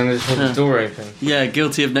waving, then I just had the door open. Yeah,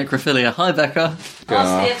 guilty of necrophilia. Hi, Becca. What's the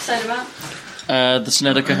episode about? The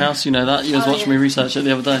Snedeker House, you know that? You was watching me research it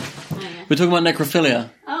the other day. Oh, yeah. We're talking about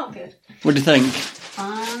necrophilia. Oh, good. What do you think?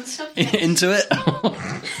 Fun subject. Into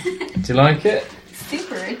it? Do you like it?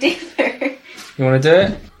 Super duper. You want to do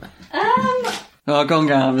it? Oh, go on,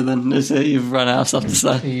 Gavin, then. You've run out of stuff to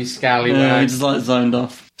say. You scallywag. Yeah, you just like zoned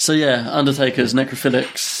off. So yeah, Undertaker's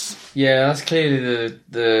necrophilics. Yeah, that's clearly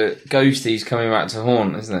the ghosties coming back to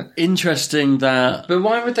haunt, isn't it? Interesting that... But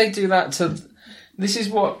why would they do that to... This is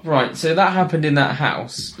what... Right, so that happened in that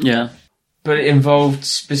house. Yeah. But it involved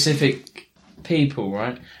specific people,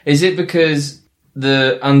 right? Is it because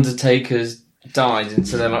the Undertakers died and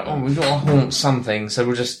so they're like, oh, we've got to haunt something, so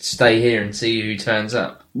we'll just stay here and see who turns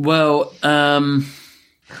up? Well,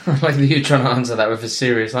 like you're trying to answer that with a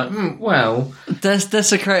serious, like, well...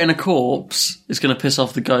 Desecrating a corpse is going to piss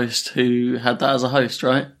off the ghost who had that as a host,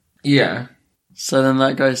 right? Yeah. So then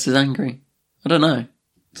that ghost is angry. I don't know.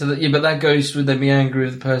 So that, yeah, but that ghost, would they be angry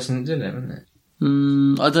with the person that did it, wouldn't it?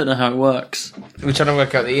 I don't know how it works. We're trying to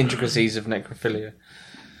work out the intricacies of necrophilia.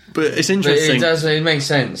 But it's interesting. But it makes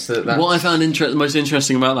sense. That's... What I found most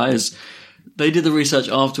interesting about that is they did the research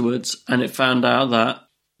afterwards and it found out that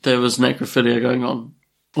there was necrophilia going on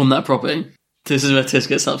that property. This is where Tis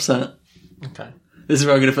gets upset. Okay. This is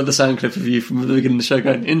where I'm going to put the sound clip of you from the beginning of the show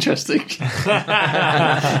going, interesting.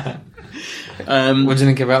 What do you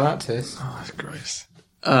think about that, Tis? Oh, that's gross.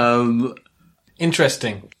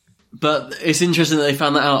 Interesting. But it's interesting that they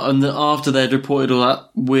found that out and that after they'd reported all that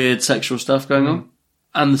weird sexual stuff going on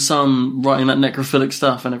and the son writing that necrophilic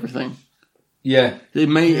stuff and everything. Yeah. It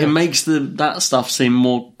makes that stuff seem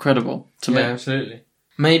more credible to me. Yeah, absolutely.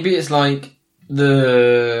 Maybe it's like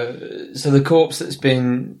the corpse that's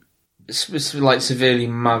been like severely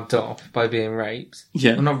mugged off by being raped.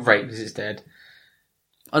 Yeah. Well, not raped because it's dead.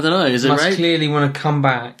 I don't know, is it must rape? Clearly want to come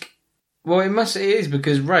back. Well, it is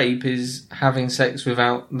because rape is having sex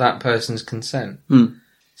without that person's consent.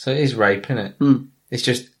 So it is rape, isn't it? It's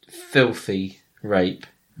just filthy rape.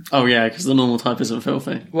 Oh yeah, because the normal type isn't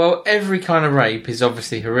filthy. Well, every kind of rape is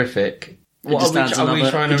obviously horrific. It just adds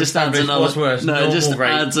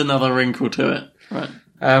another wrinkle to it. Right.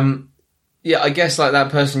 Yeah, I guess like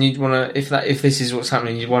that person, you'd want to, if this is what's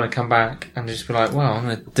happening, you'd want to come back and just be like, well, I'm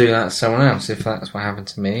going to do that to someone else if that's what happened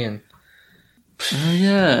to me. And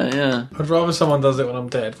yeah. I'd rather someone does it when I'm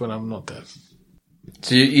dead when I'm not dead.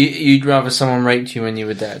 So you'd rather someone raped you when you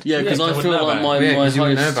were dead? Yeah, because I feel like my host... you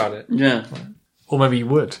wouldn't know about it. Yeah. Or maybe you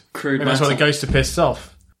would. Crude maybe that's why the ghosts are pissed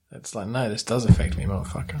off. It's like, no, this does affect me,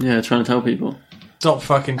 motherfucker. Yeah, trying to tell people. Stop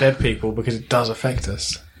fucking dead people because it does affect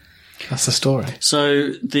us. That's the story. So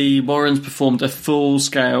the Warrens performed a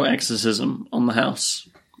full-scale exorcism on the house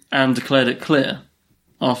and declared it clear.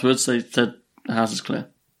 Afterwards, they said the house is clear.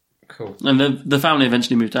 Cool. And the family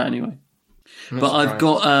eventually moved out anyway. But I've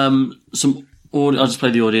got some audio. I'll just play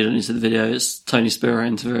the audio, don't need to see the video. It's Tony Spiro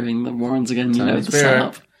interviewing the Warrens again, the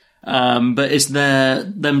setup. But it's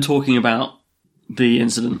them talking about the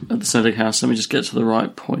incident at the Snedek house. Let me just get to the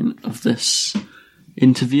right point of this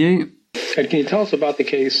interview. Ed, can you tell us about the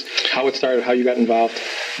case, how it started, how you got involved?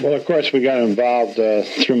 Well, of course, we got involved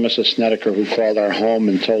through Mrs. Snedeker, who called our home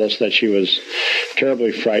and told us that she was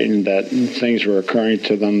terribly frightened, that things were occurring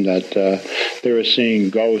to them, that they were seeing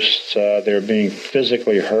ghosts, they were being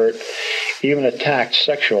physically hurt, even attacked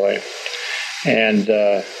sexually. And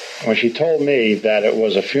when she told me that it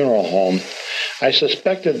was a funeral home, I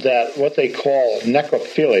suspected that what they call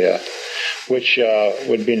necrophilia, which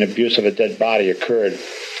would be an abuse of a dead body, occurred.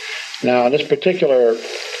 Now, in this particular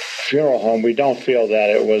funeral home, we don't feel that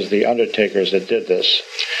it was the Undertakers that did this.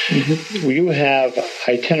 Mm-hmm. You have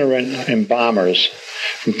itinerant embalmers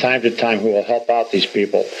from time to time who will help out these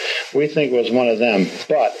people. We think it was one of them.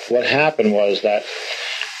 But what happened was that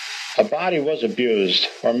a body was abused,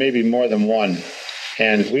 or maybe more than one.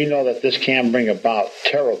 And we know that this can bring about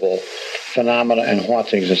terrible phenomena and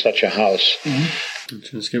hauntings in such a house. Mm-hmm. I'm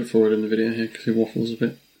trying to skip forward in the video here because it waffles a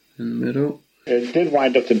bit in the middle. It did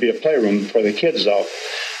wind up to be a playroom for the kids, though.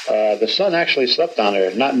 The son actually slept down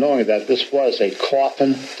there, not knowing that this was a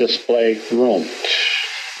coffin display room.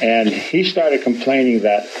 And he started complaining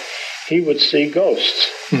that he would see ghosts.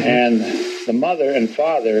 Mm-hmm. And the mother and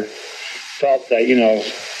father felt that,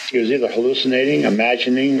 he was either hallucinating,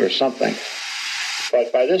 imagining, or something.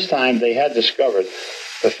 But by this time, they had discovered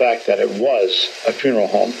the fact that it was a funeral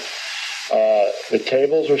home. The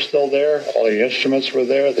tables were still there. All the instruments were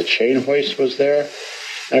there. The chain hoist was there.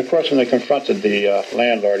 And, of course, when they confronted the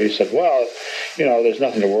landlord, he said, well, there's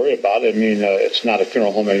nothing to worry about. I mean, it's not a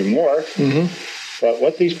funeral home anymore. Mm-hmm. But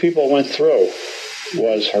what these people went through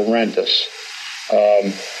was horrendous.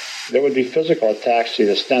 There would be physical attacks to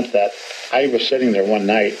the extent that I was sitting there one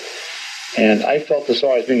night, and I felt as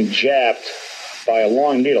though I was being jabbed by a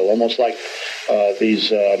long needle, almost like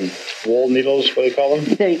these wool needles, what do they call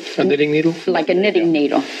them? A knitting needle? Like a knitting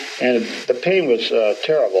needle. And the pain was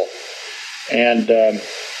terrible. And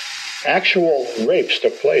actual rapes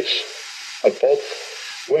took place of both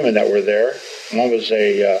women that were there. One was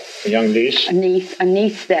a young niece. A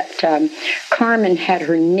niece that Carmen had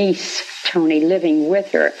her niece, Tony, living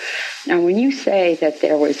with her. Now, when you say that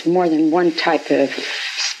there was more than one type of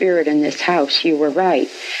spirit in this house, you were right.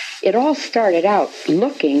 It all started out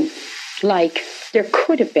looking like there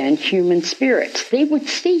could have been human spirits. They would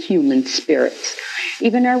see human spirits.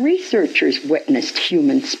 Even our researchers witnessed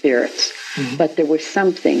human spirits. Mm-hmm. But there was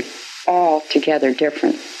something altogether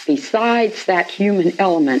different. Besides that human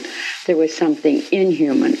element, there was something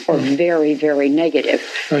inhuman or very, very negative.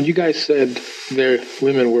 Now, you guys said their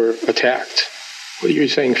women were attacked. What you're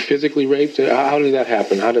saying, physically raped? How did that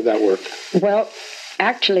happen? How did that work? Well,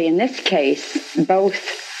 actually, in this case,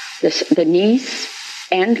 both the niece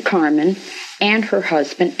and Carmen and her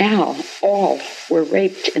husband, Al, all were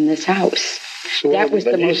raped in this house. So that was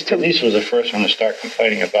the niece was the first one to start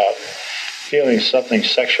complaining about feeling something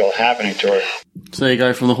sexual happening to her. So there you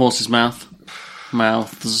go, from the horse's mouths.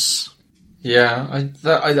 Yeah,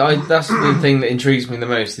 that's the thing that intrigues me the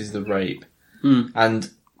most is the rape. And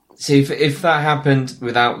see, if that happened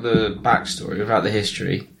without the backstory, without the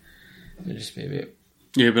history, it'd just be a bit...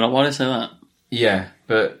 Yeah, but why did I say that? Yeah,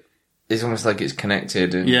 but it's almost like it's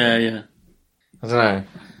connected. And Yeah. I don't know.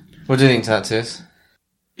 What do you think, Tatus?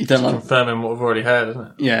 You don't like confirming what we've already heard, isn't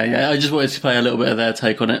it? Yeah. I just wanted to play a little bit of their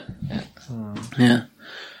take on it. Yeah.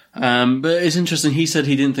 But it's interesting. He said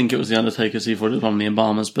he didn't think it was the Undertakers. He thought it was one of the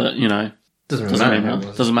embalmers. But doesn't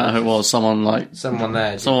matter. Doesn't matter who it was. Someone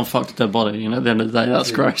there. Someone fucked their body. At the end of the day,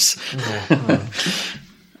 that's gross.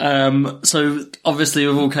 So obviously,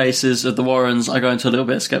 with all cases of the Warrens, I go into a little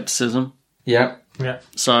bit of skepticism. Yeah.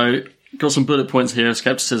 So got some bullet points here of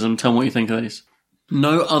skepticism. Tell me what you think of these.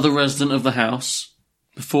 No other resident of the house,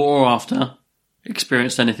 before or after,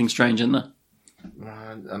 experienced anything strange in there.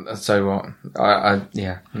 So what?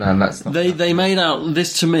 That's not. They made out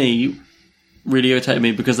this to me really irritated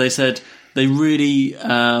me because they said they really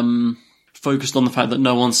focused on the fact that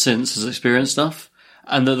no one since has experienced stuff,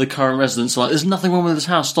 and that the current residents are like, "There's nothing wrong with this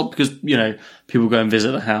house. Stop," because people go and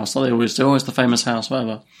visit the house like they always do. Always the famous house,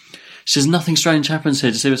 whatever. She says nothing strange happens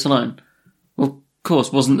here. Just leave us alone. Well, of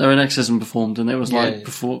course, wasn't there an exorcism performed and it was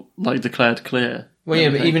before declared clear? Well, yeah,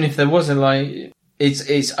 but even if there wasn't,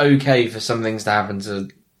 it's okay for some things to happen to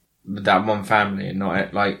that one family and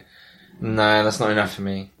not no, that's not enough for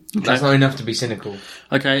me. Okay. That's not enough to be cynical.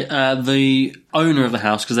 Okay, the owner of the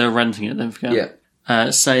house, because they were renting it, don't forget,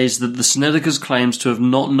 says that the Snedekers' claims to have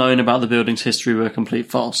not known about the building's history were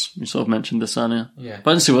complete false. You sort of mentioned this earlier. Yeah.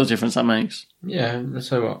 But I don't see what difference that makes. Yeah,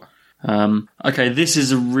 so what? Okay, this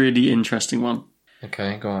is a really interesting one.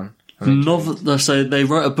 Okay, go on. So they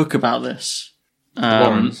wrote a book about this.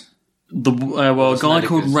 Warrens? A guy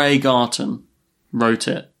called Ray Garton wrote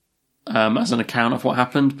it as an account of what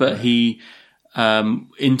happened, but he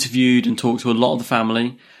interviewed and talked to a lot of the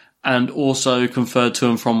family and also conferred to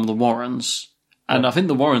them from the Warrens. And I think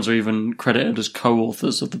the Warrens are even credited as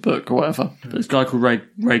co-authors of the book or whatever. But this guy called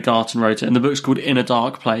Ray Garton wrote it, and the book's called In a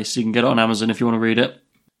Dark Place. You can get it on Amazon if you want to read it.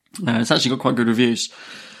 It's actually got quite good reviews.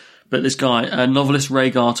 But this guy, novelist Ray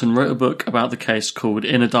Garton, wrote a book about the case called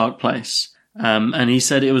In a Dark Place. And he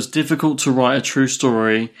said it was difficult to write a true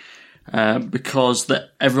story because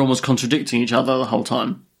everyone was contradicting each other the whole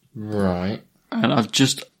time. Right. And I've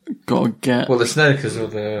just got to get... Well, the Snedekers or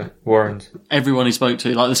the Warrens? Everyone he spoke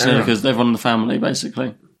to, like the Snedekers, everyone in the family,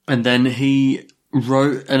 basically. And then he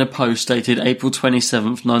wrote in a post dated April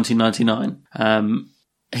 27th, 1999.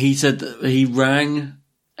 He said that he rang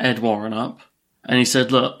Ed Warren up and he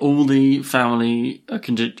said, look, all the family are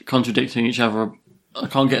contradicting each other. I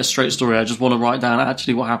can't get a straight story. I just want to write down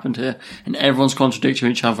actually what happened here. And everyone's contradicting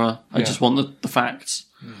each other. I just want the facts.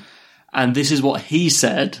 And this is what he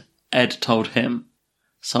said Ed told him.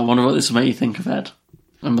 So I wonder what this will make you think of Ed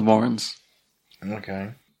and the Warrens.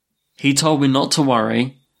 Okay. He told me not to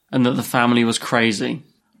worry and that the family was crazy.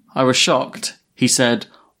 I was shocked. He said,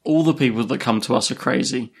 all the people that come to us are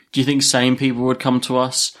crazy. Do you think sane people would come to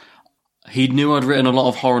us? He knew I'd written a lot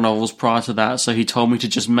of horror novels prior to that, so he told me to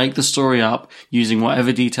just make the story up using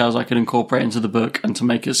whatever details I could incorporate into the book and to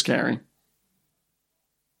make it scary.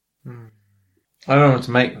 I don't know what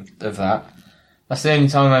to make of that. That's the only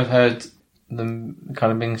time I've heard them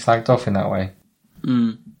kind of being slagged off in that way.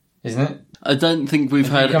 Isn't it? I don't think we've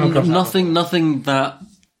heard nothing that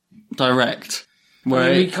direct.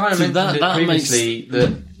 Where we kind of mentioned it previously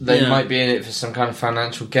that they might be in it for some kind of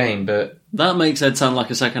financial gain, but... That makes Ed sound like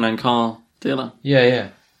a second-hand car dealer. Yeah.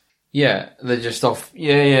 They're just off...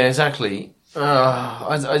 Yeah, exactly.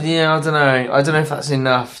 I don't know. I don't know if that's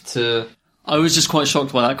enough to. I was just quite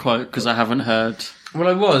shocked by that quote because I haven't heard. Well,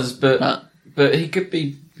 I was, but he could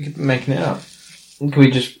be making it up. He could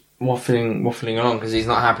be just waffling along because he's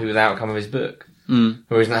not happy with the outcome of his book,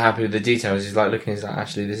 or he's not happy with the details. He's like looking, he's like,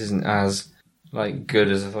 actually, this isn't as like good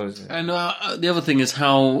as I thought it was. And the other thing is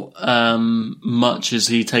how much is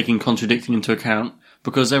he taking contradicting into account?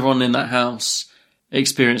 Because everyone in that house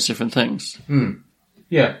experienced different things.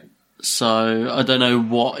 Yeah. So I don't know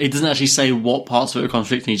what. It doesn't actually say what parts of it are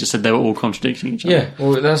contradicting. He just said they were all contradicting each other. Yeah.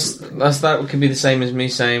 Well, that could be the same as me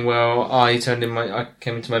saying, well, I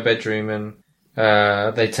came into my bedroom and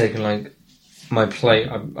they'd taken like my plate.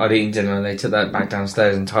 I'd eaten dinner and they took that back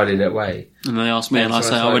downstairs and tidied it away. And they asked me, and I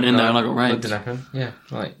say I went in there and I got raped. That didn't happen. Yeah.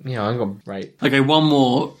 I got raped. Okay, one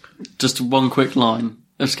more, just one quick line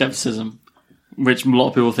of skepticism, which a lot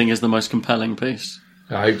of people think is the most compelling piece.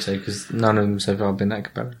 I hope so, because none of them so far have been that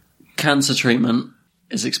compelling. Cancer treatment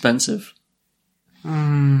is expensive.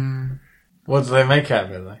 What do they make out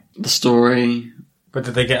of it, though? The story. But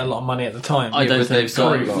did they get a lot of money at the time? I don't think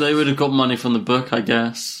so. They would have got money from the book, I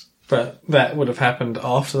guess. But that would have happened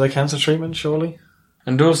after the cancer treatment, surely?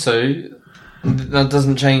 And also, that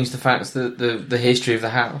doesn't change the fact that the history of the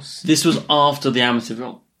house. This was after the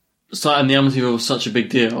Amityville. And the Amityville was such a big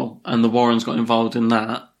deal, and the Warrens got involved in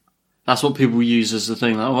that. That's what people use as the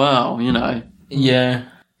thing, like, well, you know. Yeah.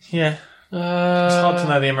 Yeah. It's hard to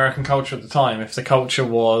know the American culture at the time. If the culture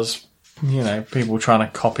was, you know, people trying to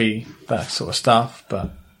copy that sort of stuff,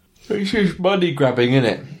 but... It's just money grabbing, isn't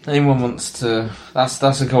it? Anyone wants to... That's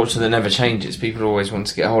a culture that never changes. People always want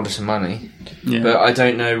to get hold of some money. Yeah. But I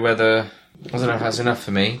don't know whether... I don't know if that's enough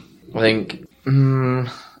for me. I think...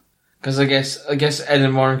 Because I guess Ed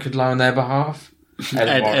and Warren could lie on their behalf.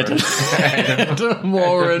 Ed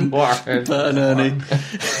Warren. Bert and Ernie.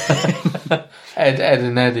 Ed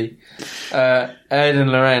and Eddie. Ed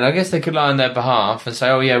and Lorraine. I guess they could lie on their behalf and say,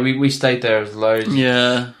 oh yeah, we stayed there as loads.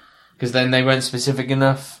 Yeah. Because then they weren't specific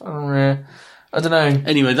enough. I don't know.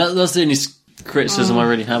 Anyway, that's the only criticism I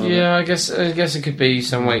really have of it. Yeah, I guess it could be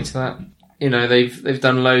some weight to that. You know, they've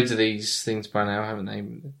done loads of these things by now, haven't they?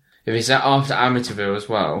 If it's after Amityville as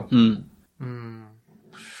well. I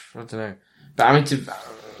don't know. But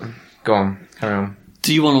Amityville... Go on, carry on.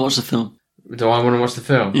 Do you want to watch the film? Do I want to watch the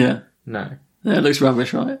film? Yeah. No. Yeah, it looks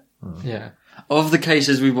rubbish, right? Yeah. Of the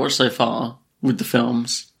cases we've watched so far with the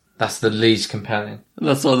films... That's the least compelling.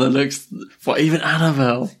 That's all that looks... Even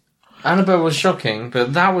Annabelle. Annabelle was shocking,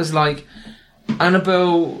 but that was like...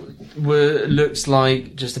 Annabelle looks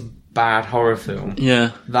like just a bad horror film.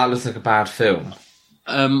 Yeah. That looks like a bad film.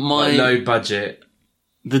 My low budget.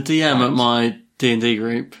 The DM at my D&D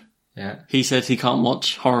group... Yeah. He said he can't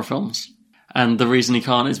watch horror films. And the reason he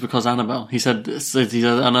can't is because Annabelle. He said, I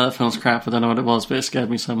know that film's crap, I don't know what it was, but it scared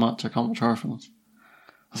me so much I can't watch horror films.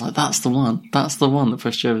 I was like, that's the one. That's the one that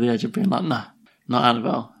pushed you over the edge of being like, nah, not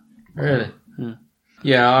Annabelle. Really? Yeah.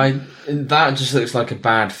 Yeah, that just looks like a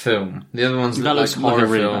bad film. The other ones look like horror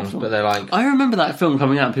films, but they're like... I remember that film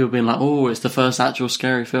coming out and people being like, oh, it's the first actual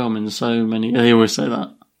scary film in so many... They always say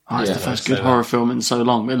that. Oh, it's the first good horror film in so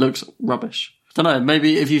long. It looks rubbish. Don't know,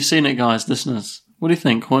 maybe if you've seen it, guys, listeners, what do you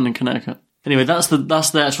think? Haunting in Connecticut. Anyway, that's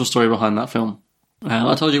the actual story behind that film.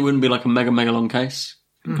 I told you it wouldn't be like a mega long case.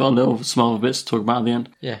 Got a little small bits to talk about at the end.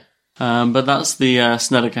 Yeah. But that's the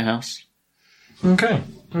Snedeker house. Okay.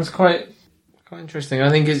 That's quite interesting. I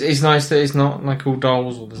think it's nice that it's not like all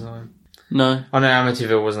dolls all the time. No. I know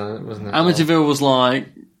Amityville wasn't it? Amityville was like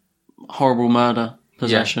horrible murder,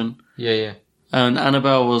 possession. Yeah. And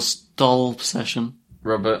Annabelle was doll possession.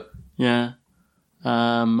 Robert. Yeah.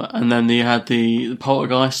 And then you had the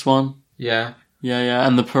Poltergeist one. Yeah. Yeah.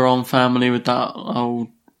 And the Perron family with that old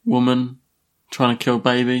woman trying to kill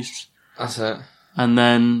babies. That's it. And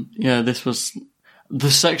then, this was...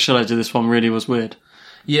 The sexual edge of this one really was weird.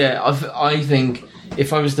 Yeah, I think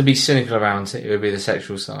if I was to be cynical about it, it would be the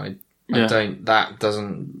sexual side. Yeah. That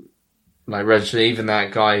doesn't... Like, register. Even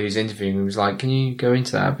that guy who's interviewing me was like, can you go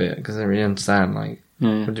into that a bit? Because I don't really understand, like...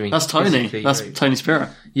 Yeah. What do you mean? That's Tony. That's Tony Spiro.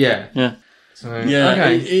 Yeah. Yeah. So,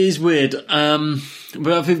 okay. It is weird.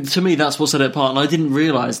 But I think, to me, that's what set it apart. And I didn't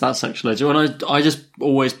realise that sexual edge. And I just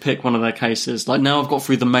always pick one of their cases. Like, now I've got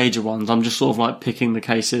through the major ones, I'm just sort of like picking the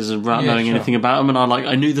cases and without knowing anything about them. And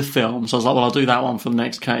I knew the film, so I was like, well, I'll do that one for the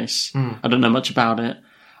next case. I don't know much about it.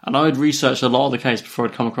 And I would research a lot of the case before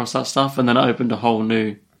I'd come across that stuff, and then I opened a whole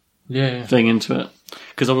new thing into it.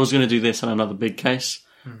 Because I was going to do this and another big case,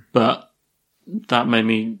 but that made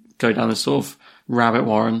me go down this sort of rabbit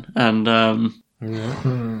warren, and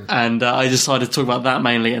And I decided to talk about that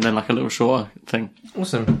mainly, and then like a little shorter thing.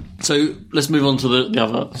 Awesome. So let's move on to the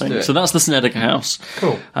other do thing. it. So that's the Snedeker House.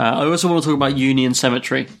 Cool. I also want to talk about Union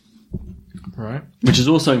Cemetery, Right. which is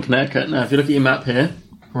also in Connecticut. Now, if you look at your map here,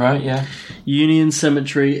 Right, yeah. Union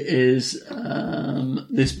Cemetery is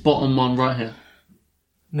this bottom one right here.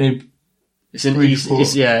 It's in Bridgeport.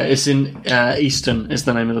 it's in Easton is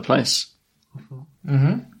the name of the place.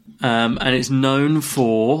 And it's known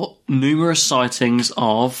for numerous sightings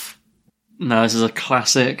of. Now, this is a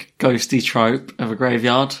classic ghosty trope of a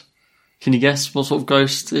graveyard. Can you guess what sort of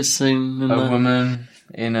ghost is seen? In A there? woman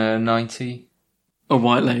in a 90. A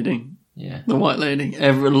white lady. Yeah. The white lady.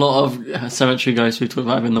 A lot of cemetery ghosts we talk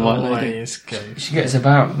about have been the white lady. She gets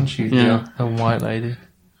about, doesn't she? Yeah. The white lady.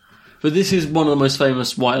 But this is one of the most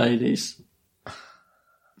famous white ladies.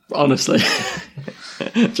 Honestly.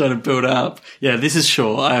 Trying to build it up. Yeah, this is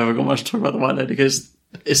short. I haven't got much to talk about the white lady because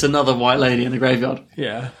it's another white lady in the graveyard.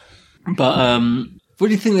 Yeah. But what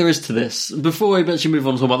do you think there is to this? Before we actually move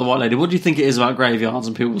on to talk about the white lady, what do you think it is about graveyards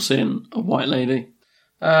and people seeing a white lady?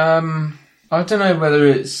 I don't know whether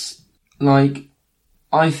it's like,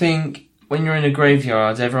 I think when you're in a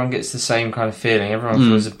graveyard, everyone gets the same kind of feeling. Everyone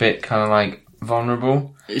feels a bit kind of like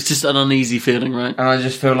vulnerable. It's just an uneasy feeling, right? And I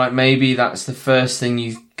just feel like maybe that's the first thing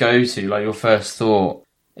you go to, like your first thought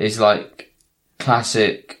is like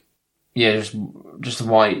classic, yeah, just a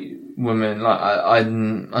white woman. Like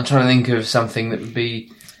I'm trying to think of something that would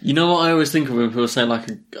be. You know what I always think of when people say like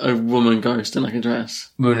a woman ghost in like a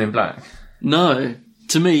dress? Woman in black. No.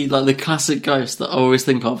 To me, like the classic ghost that I always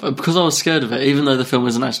think of, because I was scared of it, even though the film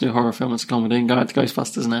isn't actually a horror film, it's a comedy, and go back to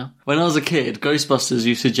Ghostbusters now. When I was a kid, Ghostbusters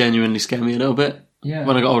used to genuinely scare me a little bit. Yeah.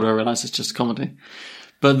 When I got older, I realised it's just a comedy.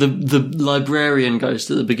 But the librarian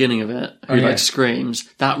ghost at the beginning of it, who like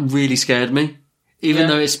screams, that really scared me. Even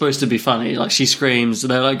though it's supposed to be funny, like she screams,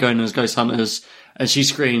 they're like going as ghost hunters, and she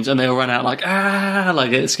screams, and they all run out like, ah,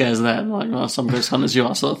 like it scares them, like, well, some ghost hunters you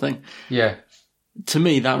are, sort of thing. Yeah. To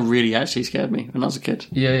me, that really actually scared me when I was a kid.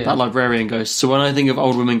 Yeah. That librarian ghost. So when I think of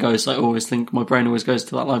old women ghosts, I always think, my brain always goes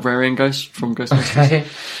to that librarian ghost from Ghostbusters. Okay.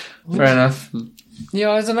 Fair enough.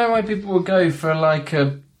 Yeah, I don't know why people would go for like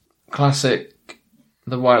a classic,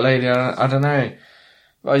 the white lady. I don't know.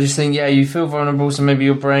 But I just think, yeah, you feel vulnerable, so maybe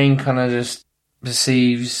your brain kind of just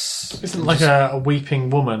perceives. Isn't like a weeping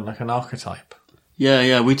woman, like an archetype?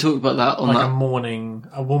 Yeah, we talked about that on like that.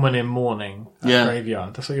 a woman in mourning at a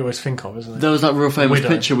graveyard. That's what you always think of, isn't it? There was that real famous Widow.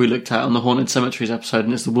 picture we looked at on the Haunted Cemeteries episode,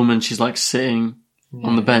 and it's the woman, she's like sitting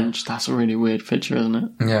on the bench. That's a really weird picture, isn't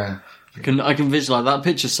it? Yeah. I can visualise that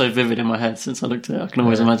picture's so vivid in my head since I looked at it. I can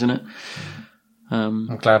always imagine it.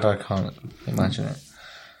 I'm glad I can't imagine it.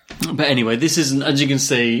 But anyway, this isn't, as you can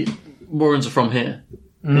see, Warrens are from here.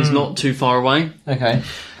 It's not too far away. Okay.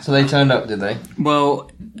 So they turned up, did they?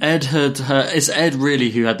 Well, Ed heard her. It's Ed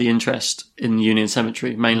really who had the interest in Union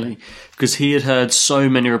Cemetery, mainly, because he had heard so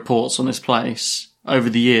many reports on this place over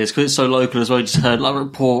the years, because it's so local as well. He just heard like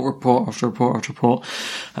report after report after report.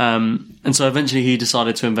 And so eventually he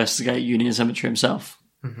decided to investigate Union Cemetery himself.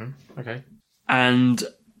 Mm-hmm. Okay. And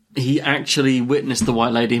he actually witnessed the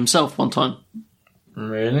White Lady himself one time.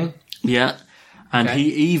 Really? Yeah. And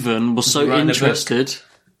he even was so interested.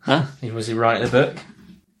 Huh? Was he writing a book?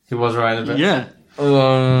 He was writing a book? Yeah.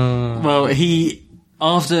 Well, he,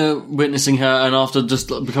 after witnessing her and after just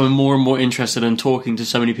becoming more and more interested in talking to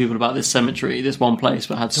so many people about this cemetery, this one place,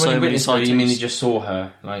 but had So so when you many witnessed her, sightings. you mean he just saw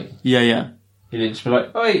her? Like, Yeah. he didn't just be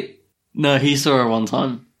like, oi! No, he saw her one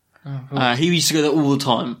time. He used to go there all the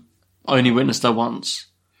time. Only witnessed her once.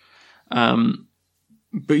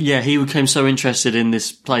 But yeah, he became so interested in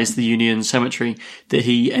this place, the Union Cemetery, that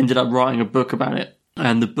he ended up writing a book about it.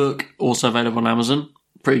 And the book also available on Amazon.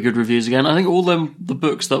 Pretty good reviews again. I think all the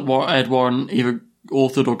books that Ed Warren either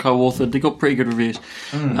authored or co-authored, they got pretty good reviews.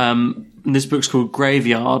 And this book's called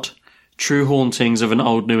Graveyard, True Hauntings of an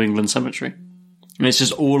Old New England Cemetery. And it's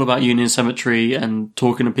just all about Union Cemetery and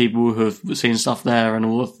talking to people who have seen stuff there and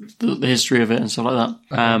all of the history of it and stuff like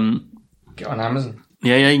that. Get on Amazon.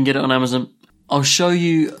 Yeah, you can get it on Amazon. I'll show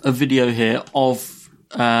you a video here of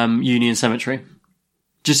Union Cemetery,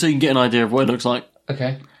 just so you can get an idea of what it looks like.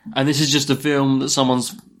 Okay. And this is just a film that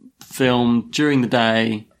someone's filmed during the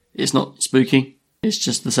day. It's not spooky. It's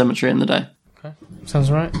just the cemetery in the day. Okay. Sounds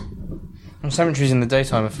right. Well, cemeteries in the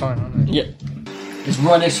daytime are fine, aren't they? Yeah. It's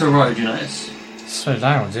right next to a road, you notice? It's so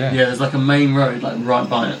loud, yeah. Yeah, there's like a main road, like right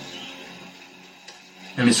by it.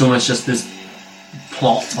 And it's almost just this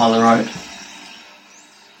plot by the road.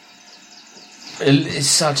 It's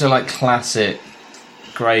such a like classic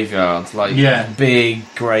graveyard, like big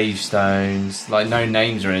gravestones, like no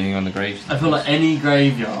names or anything on the gravestones. I feel like any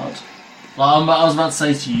graveyard Like, I was about to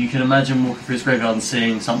say to you, you can imagine walking through this graveyard and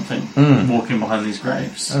seeing something walking behind these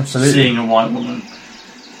graves. Absolutely. Seeing a white woman.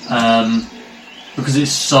 Because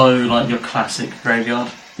it's so like your classic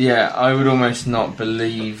graveyard. Yeah, I would almost not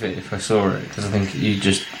believe it if I saw it, because I think you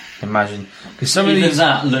just imagine... Because some Even of these...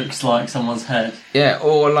 that looks like someone's head. Yeah,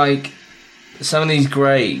 or like... Some of these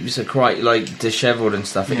graves are quite like dishevelled and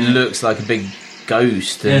stuff. It looks like a big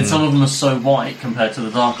ghost. Yeah, and some of them are so white compared to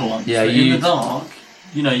the darker ones. Yeah, in the dark,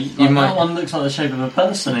 that one looks like the shape of a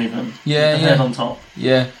person even. Yeah, with the head on top.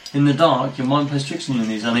 Yeah. In the dark, your mind plays tricks on you in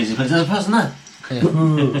these uneasy places. There's a person there.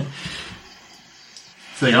 Yeah.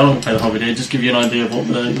 So yeah, I don't play the hobby here. Just give you an idea of what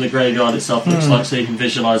the graveyard itself looks like, so you can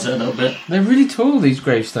visualise it a little bit. They're really tall, these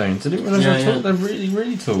gravestones. I didn't realise Yeah, how tall. yeah. They're really,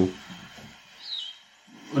 really tall.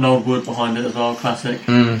 An old wood behind it as well, classic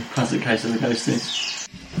case of the ghosty.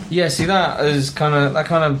 Yeah, see that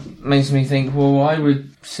kind of makes me think. Well, I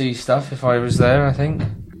would see stuff if I was there. I think.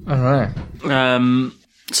 I don't know.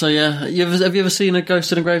 So yeah, have you ever seen a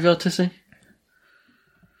ghost in a graveyard, Tissy?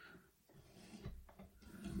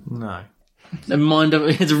 No. Mind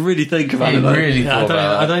ever to really think about it.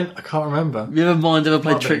 I can't remember. Have you ever mind ever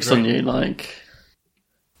played Might be tricks great. on you? Like,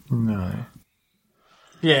 No.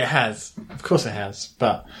 Yeah, it has. Of course it has.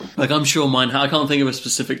 But I'm sure mine. I can't think of a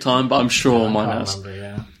specific time, but I'm sure mine I has. can't remember,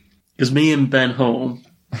 yeah. Because me and Ben Hall.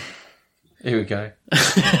 Here we go.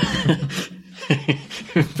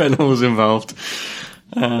 Ben Hall's involved.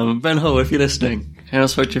 Ben Hall, if you're listening, I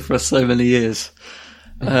spoke to you for so many years.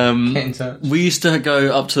 Get in touch. We used to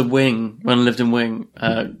go up to Wing when I lived in Wing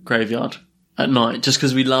graveyard at night, just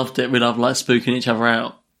because we loved it. We loved like spooking each other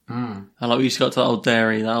out. And like we used to go to that old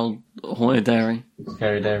dairy, that old haunted dairy,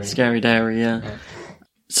 scary dairy, yeah.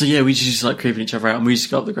 So yeah, we just like creeping each other out, and we used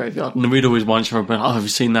to go up the graveyard, and we'd always wind each other up, oh, have you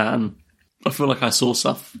seen that? And I feel like I saw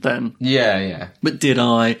stuff then. Yeah. But did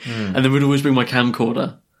I? And then we'd always bring my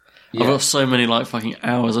camcorder. Yeah. I've got so many like fucking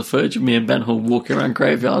hours of footage of me and Ben Hall walking around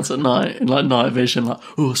graveyards at night in like night vision, like,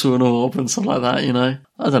 oh, I saw an orb and stuff like that, you know?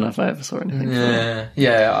 I don't know if I ever saw anything.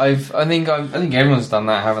 Yeah. I think everyone's done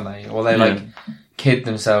that, haven't they? Or they like kid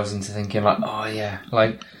themselves into thinking like, oh yeah,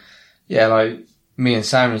 like me and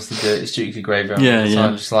Sam used to do it at Strictly Graveyard. Yeah, all the yeah.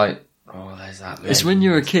 time, just like, oh, there's that. It's when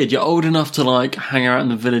you're a kid, you're old enough to like hang out in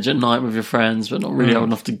the village at night with your friends, but not really old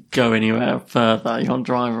enough to go anywhere further. You can't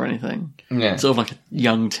drive or anything. Yeah. Sort of like a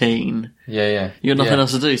young teen. Yeah. You got nothing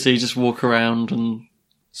else to do, so you just walk around and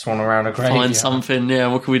swan around a graveyard. find something. Yeah,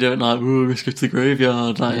 what can we do at night? Ooh, let's go to the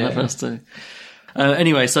graveyard. Like nothing else to do.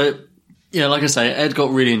 Anyway, so yeah, like I say, Ed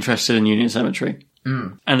got really interested in Union Cemetery.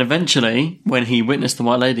 And eventually, when he witnessed the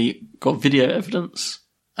White Lady, got video evidence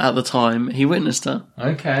at the time he witnessed her.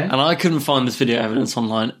 Okay. And I couldn't find this video evidence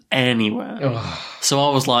online anywhere. So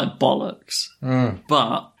I was like, bollocks.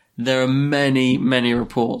 But there are many, many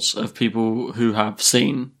reports of people who have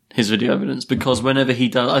seen his video evidence, because whenever he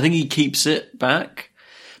does, I think he keeps it back.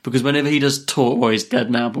 Because whenever he does talk, well, he's dead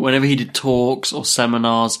now, but whenever he did talks or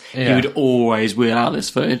seminars, he would always wheel out this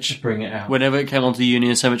footage. Bring it out. Whenever it came onto the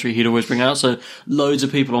Union Cemetery, he'd always bring it out. So loads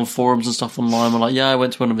of people on forums and stuff online were like, yeah, I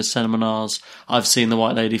went to one of his seminars. I've seen the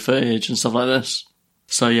White Lady footage and stuff like this.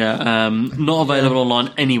 So yeah, not available online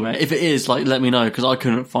anywhere. If it is, like, let me know, because I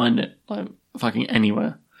couldn't find it, like, fucking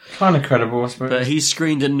anywhere. Kind of credible, I suppose. But he's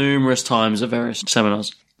screened it numerous times at various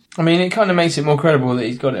seminars. I mean, it kind of makes it more credible that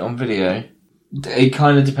he's got it on video. It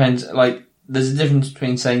kind of depends, like, there's a difference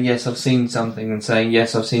between saying, yes, I've seen something, and saying,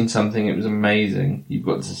 yes, I've seen something, it was amazing. You've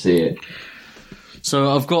got to see it.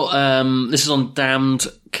 So I've got, this is on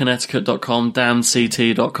damnedconnecticut.com,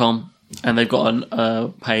 damnedct.com, and they've got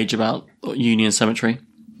a page about Union Cemetery.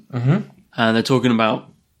 Mm-hmm. And they're talking about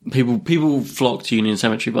people flock to Union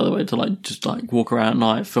Cemetery, by the way, to like just like walk around at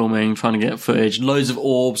night filming, trying to get footage. Loads of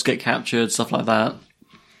orbs get captured, stuff like that.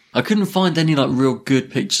 I couldn't find any like real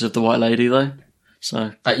good pictures of the White Lady though.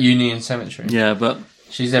 So at Union Cemetery, yeah, but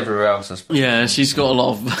she's everywhere else, I suppose. Yeah, she's got a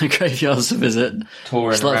lot of graveyards to visit.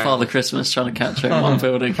 Touring it's like around. Father Christmas trying to capture in one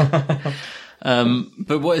building.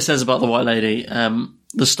 But what it says about the White Lady,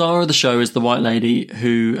 the star of the show is the White Lady,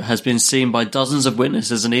 who has been seen by dozens of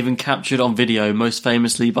witnesses and even captured on video, most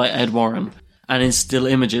famously by Ed Warren. And in still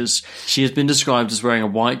images, she has been described as wearing a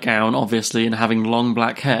white gown, obviously, and having long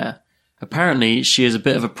black hair. Apparently, she is a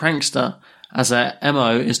bit of a prankster, as her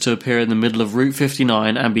MO is to appear in the middle of Route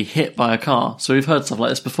 59 and be hit by a car. So we've heard stuff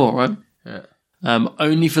like this before, right? Yeah.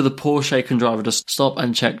 Only for the poor shaken driver to stop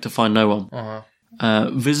and check to find no one.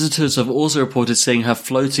 Visitors have also reported seeing her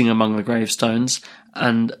floating among the gravestones,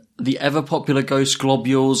 and the ever-popular ghost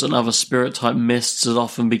globules and other spirit-type mists has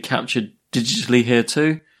often been captured digitally here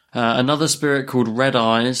too. Another spirit called Red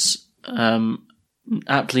Eyes,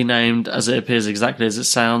 aptly named as it appears exactly as it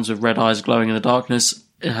sounds, with red eyes glowing in the darkness,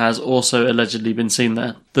 has also allegedly been seen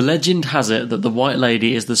there. The legend has it that the White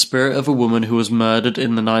Lady is the spirit of a woman who was murdered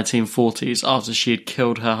in the 1940s after she had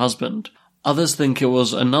killed her husband. Others think it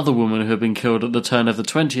was another woman who had been killed at the turn of the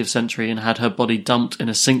 20th century and had her body dumped in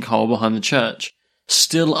a sinkhole behind the church.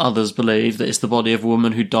 Still others believe that it's the body of a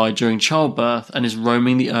woman who died during childbirth and is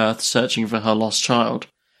roaming the earth searching for her lost child.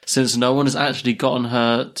 Since no one has actually gotten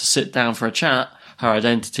her to sit down for a chat, her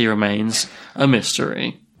identity remains a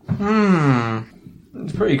mystery.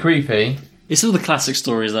 It's pretty creepy. It's all the classic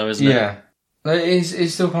stories though, isn't it? Yeah.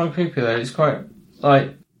 It's still kind of creepy though. It's quite,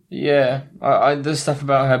 like, yeah. The stuff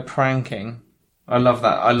about her pranking. I love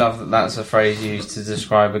that. I love that that's a phrase used to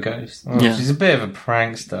describe a ghost. Yeah. She's a bit of a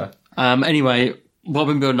prankster. Anyway, what I've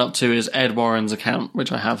been building up to is Ed Warren's account,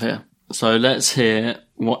 which I have here. So let's hear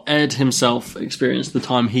what Ed himself experienced the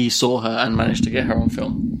time he saw her and managed to get her on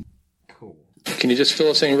film. Can you just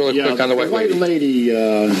fill us in really quick on the White Lady? White Lady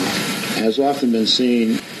has often been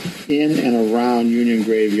seen in and around Union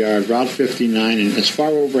Graveyard, Route 59, and as far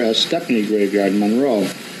over as Stepney Graveyard in Monroe.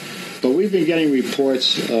 But we've been getting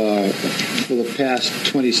reports for the past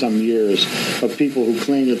 20-some years of people who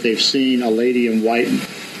claim that they've seen a lady in white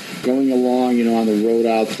going along, on the road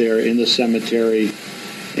out there in the cemetery.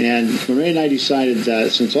 And Lorraine and I decided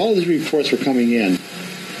that since all these reports were coming in,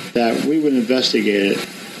 that we would investigate it.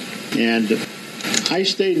 And I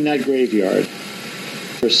stayed in that graveyard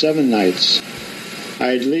for 7 nights.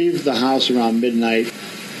 I'd leave the house around midnight.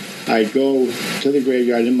 I'd go to the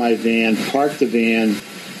graveyard in my van, park the van,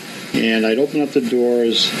 and I'd open up the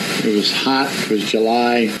doors. It was hot. It was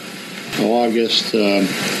July, August.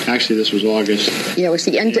 Actually, this was August. Yeah, it was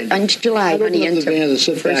the end of July. I'd open up the van and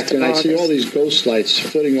sit back, and I'd see all these ghost lights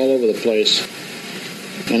flitting all over the place.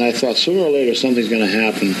 And I thought, sooner or later, something's going to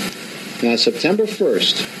happen. And on September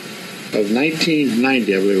 1st of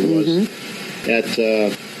 1990, I believe it was, at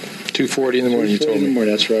 2:40 in the morning, you told me. In the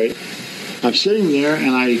morning, that's right. I'm sitting there,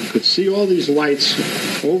 and I could see all these lights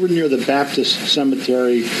over near the Baptist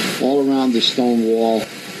cemetery, all around the stone wall,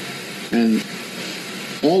 and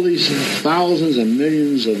all these thousands and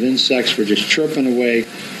millions of insects were just chirping away.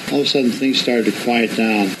 All of a sudden, things started to quiet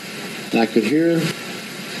down, and I could hear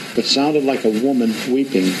what sounded like a woman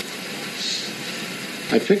weeping.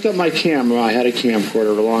 I picked up my camera. I had a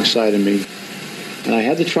camcorder alongside of me, and I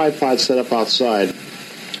had the tripod set up outside.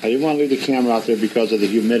 I didn't want to leave the camera out there because of the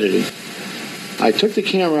humidity. I took the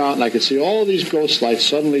camera out, and I could see all these ghost lights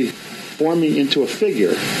suddenly forming into a figure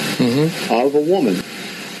of a woman.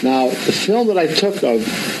 Now, the film that I took of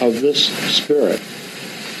this spirit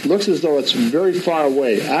looks as though it's very far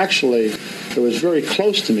away. Actually, it was very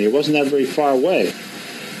close to me. It wasn't that very far away.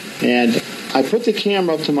 And I put the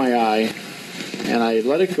camera up to my eye, and I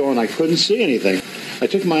let it go, and I couldn't see anything. I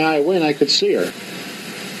took my eye away, and I could see her.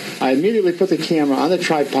 I immediately put the camera on the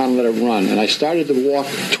tripod and let it run, and I started to walk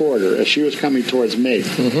toward her as she was coming towards me,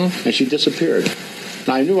 and she disappeared.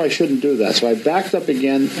 Now, I knew I shouldn't do that, so I backed up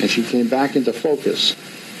again, and she came back into focus.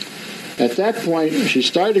 At that point, she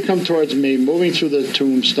started to come towards me, moving through the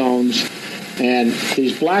tombstones, and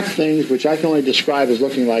these black things, which I can only describe as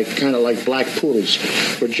looking like kind of like black poodles,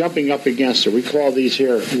 were jumping up against her. We call these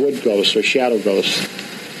here wood ghosts or shadow ghosts.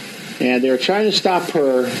 And they were trying to stop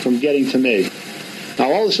her from getting to me.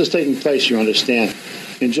 Now, all this is taking place, you understand,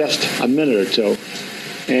 in just a minute or two.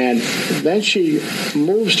 And then she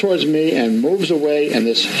moves towards me and moves away, and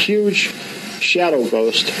this huge shadow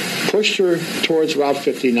ghost pushed her towards Route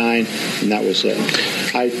 59, and that was it.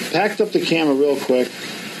 I packed up the camera real quick.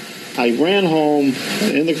 I ran home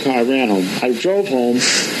in the car. I drove home.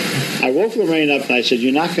 I woke Lorraine up, and I said,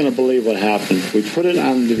 "You're not going to believe what happened." We put it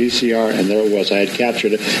on the VCR, and there it was. I had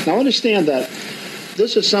captured it. Now, understand that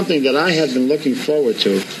this is something that I had been looking forward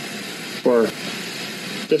to for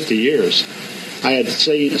 50 years. I had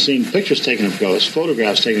seen pictures taken of ghosts,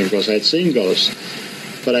 photographs taken of ghosts. I had seen ghosts,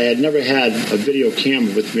 but I had never had a video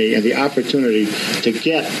camera with me and the opportunity to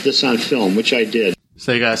get this on film, which I did.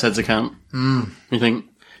 So you guys had to count. You think,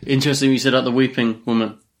 interesting you said about the weeping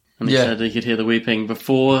woman. And he said he could hear the weeping.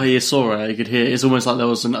 Before he saw her, he could hear, it's almost like there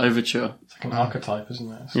was an overture. It's like an archetype,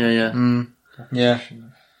 isn't it?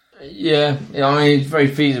 Yeah, I mean, it's very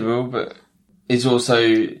feasible, but it's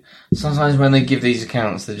also, sometimes when they give these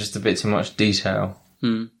accounts, they're just a bit too much detail.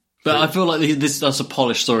 But I feel like that's a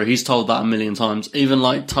polished story. He's told that a million times. Even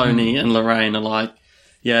like Tony and Lorraine are like,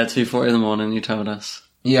 2:40 in the morning, you told us.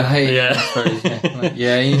 Yeah.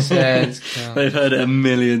 He said. They've heard it a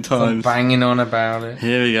million times. Banging on about it.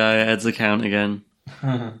 Here we go, Ed's account again.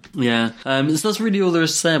 So that's really all there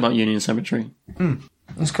is to say about Union Cemetery.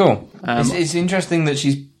 It's cool. It's interesting that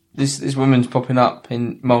this woman's popping up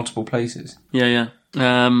in multiple places. I've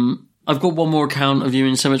got one more account of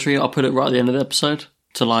Union Cemetery. I'll put it right at the end of the episode.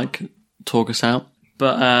 to like talk us out.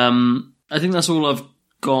 But I think that's all I've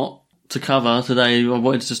got to cover today. I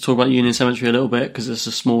wanted to just talk about Union Cemetery a little bit because it's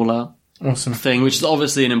a smaller thing, which is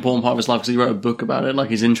obviously an important part of his life because he wrote a book about it. Like,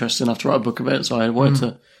 he's interested enough to write a book of it, so I wanted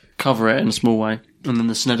to cover it in a small way. And then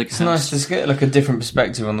the Snedeker It's nice to get like a different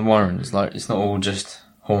perspective on the Warrens. Like, it's not all just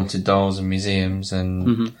haunted dolls and museums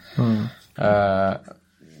and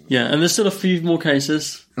yeah, and there's still a few more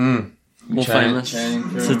cases more famous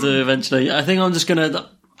to do eventually. I think I'm just gonna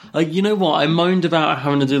like, you know what, I moaned about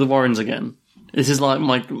having to do the Warrens again. This is like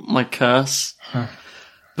my curse.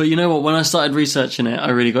 But you know what, when I started researching it,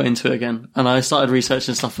 I really got into it again. And I started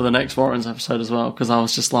researching stuff for the next Warrens episode as well, because I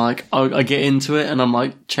was just like, I get into it and I'm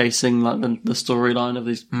like chasing like the storyline of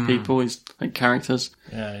these people, these like characters.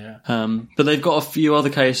 Yeah. But they've got a few other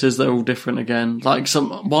cases that are all different again. Like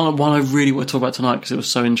one I really want to talk about tonight because it was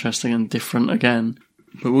so interesting and different again.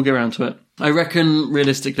 But we'll get around to it. I reckon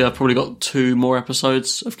realistically I've probably got 2 more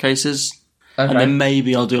episodes of cases. Okay. And then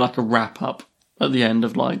maybe I'll do like a wrap up at the end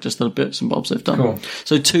of like just the bits and bobs they've done. Cool.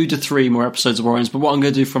 So 2 to 3 more episodes of Warrens. But what I'm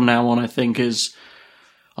going to do from now on, I think, is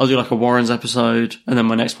I'll do like a Warrens episode, and then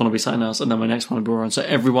my next one will be something else, and then my next one will be Warrens. So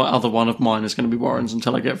every other one of mine is going to be Warrens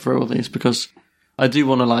until I get through all these, because I do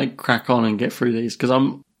want to like crack on and get through these, because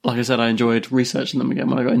like I said, I enjoyed researching them again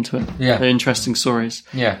when I got into it. Yeah. They're interesting stories.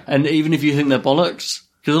 Yeah. And even if you think they're bollocks,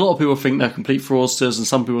 because a lot of people think they're complete fraudsters, and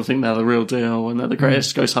some people think they're the real deal, and they're the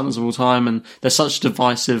greatest ghost hunters of all time, and they're such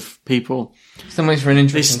divisive people. Some ways for an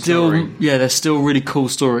interesting story. Yeah, they're still really cool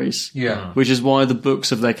stories. Yeah. Which is why the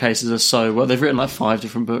books of their cases are so well. They've written like 5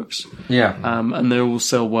 different books. Yeah. And they all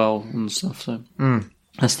sell well and stuff. So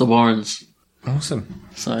that's the Warrens. Awesome.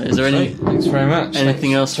 So is there Thanks very much.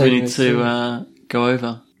 anything else we need to go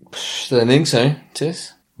over? Don't think so.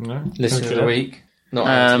 Tis. No. Listener of the week. Not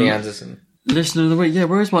Anthony Anderson. Listener of the week. Yeah,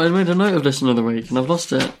 where is my... I made a note of Listener of the week and I've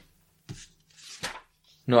lost it.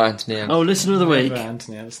 Not Anthony Anderson. Oh, Listener of the week.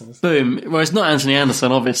 Anthony Anderson. Boom. Well, it's not Anthony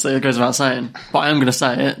Anderson, obviously. It goes without saying. But I am going to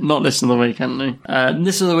say it. Not Listener of the week, Anthony.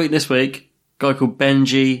 Listener of the week this week, a guy called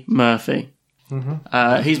Benji Murphy.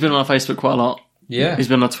 Mm-hmm. He's been on our Facebook quite a lot. Yeah. He's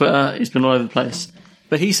been on Twitter. He's been all over the place.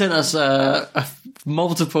 But he sent us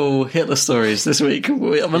multiple Hitler stories this week. I'm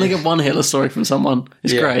going to get one Hitler story from someone.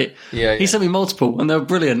 It's great. Yeah. He sent me multiple, and they were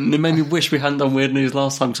brilliant. And it made me wish we hadn't done Weird News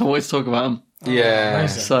last time, because I wanted to talk about them. Yeah.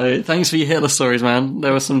 Amazing. So thanks for your Hitler stories, man.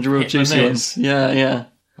 There were some real Hitler juicy news. ones. Yeah.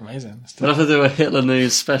 Amazing. We'll have to do a Hitler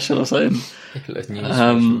News special or something. Hitler News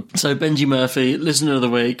So Benji Murphy, listener of the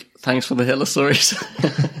week, thanks for the Hitler stories.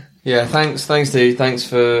 Yeah, thanks dude. Thanks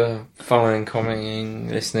for following, commenting,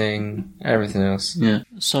 listening, everything else. Yeah.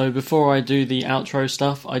 So before I do the outro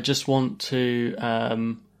stuff, I just want to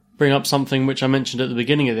bring up something which I mentioned at the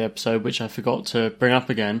beginning of the episode, which I forgot to bring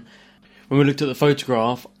up again. When we looked at the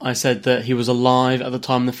photograph, I said that he was alive at the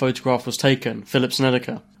time the photograph was taken, Philip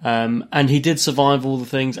Snedeker. And he did survive all the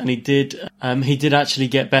things, and he did actually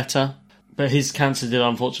get better, but his cancer did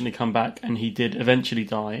unfortunately come back, and he did eventually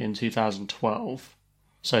die in 2012.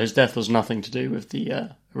 So his death was nothing to do with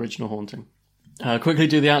the original haunting. Quickly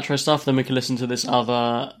do the outro stuff, then we can listen to this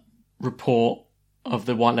other report of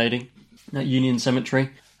the White Lady at Union Cemetery.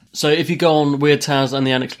 So if you go on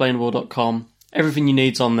weirdtales&theunexplainable.com, everything you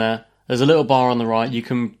need's on there. There's a little bar on the right. You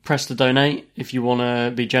can press to donate if you want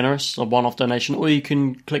to be generous, a one-off donation, or you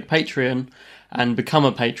can click Patreon and become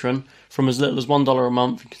a patron. From as little as $1 a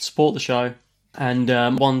month, you can support the show. And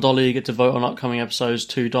 $1, you get to vote on upcoming episodes.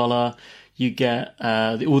 $2, you get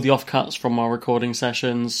all the offcuts from our recording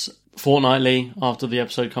sessions fortnightly after the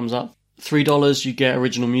episode comes up. $3, you get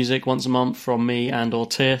original music once a month from me and or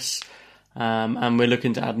Tis. And we're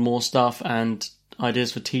looking to add more stuff and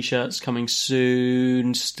ideas for t-shirts coming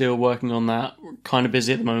soon. Still working on that. We're kind of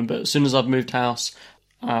busy at the moment, but as soon as I've moved house,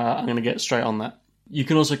 I'm going to get straight on that. You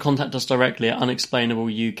can also contact us directly at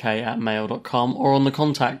unexplainableuk@mail.com or on the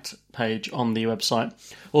contact page on the website.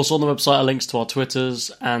 Also on the website are links to our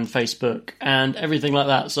Twitters and Facebook and everything like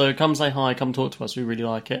that. So come say hi, come talk to us. We really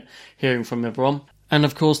like it, hearing from everyone. And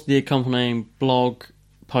of course the accompanying blog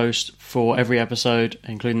post for every episode,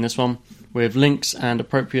 including this one, with links and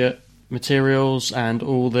appropriate materials and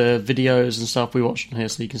all the videos and stuff we watched on here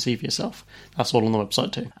so you can see for yourself. That's all on the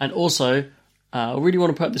website too. And also, I really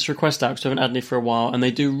want to put this request out because we haven't had any for a while, and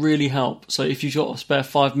they do really help. So if you've got a spare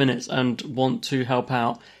 5 minutes and want to help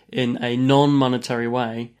out in a non-monetary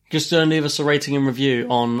way, just leave us a rating and review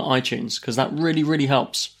on iTunes, because that really, really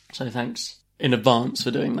helps. So thanks in advance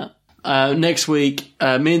for doing that. Next week,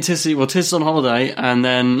 me and Tissy, Tiss is on holiday, and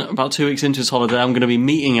then about 2 weeks into his holiday, I'm going to be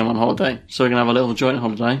meeting him on holiday. So we're going to have a little joint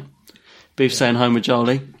holiday. Beef staying home with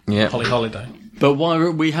Jolie. Yeah. Holiday. But what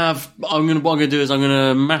I'm gonna do is I'm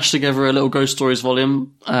gonna mash together a little Ghost Stories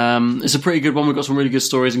volume. It's a pretty good one. We've got some really good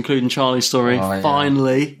stories, including Charlie's story. Oh, yeah.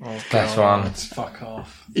 Finally, Best one. Fuck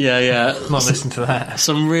off. Yeah. Not listen to that.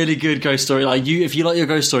 Some really good ghost story. Like if you like your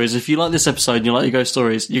ghost stories, if you like this episode and you like your ghost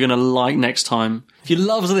stories, you're gonna like next time. If you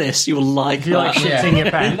love this, you will like. If you like shit in your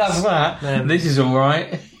pants, that's that. Then this is all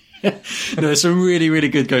right. No, there's some really, really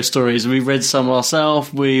good ghost stories. We've read some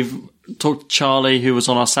ourselves. We've talked to Charlie, who was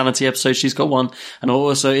on our Sanity episode. She's got one. And I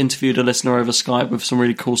also interviewed a listener over Skype with some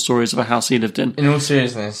really cool stories of a house he lived in. In all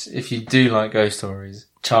seriousness, if you do like ghost stories,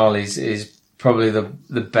 Charlie's is probably the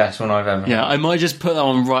best one I've ever heard. Yeah, I might just put that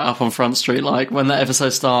one right up on Front Street. Like, when that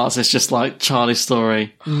episode starts, it's just like Charlie's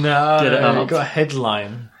story. No, get it up. You've got a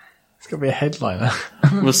headline. It's got to be a headliner.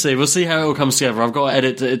 We'll see how it all comes together. I've got to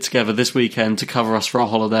edit it together this weekend to cover us for our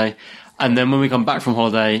holiday. And then when we come back from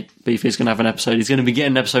holiday, Beefy's going to have an episode. He's going to be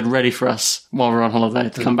getting an episode ready for us while we're on holiday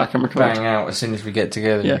to come back and record. Bang out as soon as we get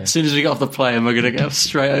together. Yeah, as soon as we get off the plane, we're going to get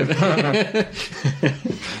straight over.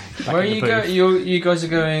 Where are you going? You guys are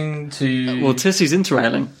going to... Well, Tissy's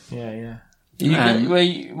interrailing. Yeah.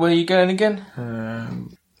 Where are you going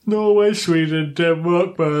again? Norway, Sweden,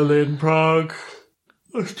 Denmark, Berlin, Prague,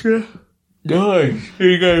 Austria. Nice. Who are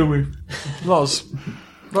you going with? Loz.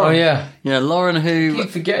 Oh yeah, Lauren, who I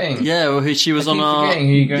keep forgetting. Yeah, well, she was on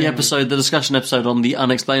the discussion episode on the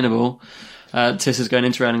unexplainable. Tiss is going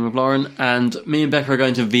interrailing with Lauren, and me and Becca are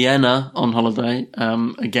going to Vienna on holiday.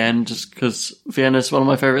 Again, just because Vienna is one of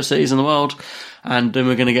my favourite cities in the world, and then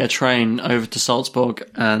we're going to get a train over to Salzburg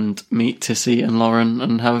and meet Tissy and Lauren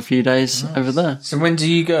and have a few days over there. So when do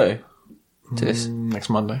you go, Tiss? Next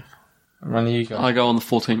Monday. When do you go? I go on the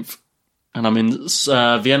 14th. And I'm in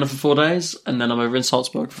Vienna for 4 days, and then I'm over in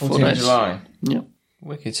Salzburg for 4 days. July. Yeah.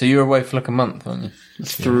 Wicked. So you're away for like a month, aren't you?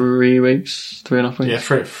 3 weeks, 3.5 weeks.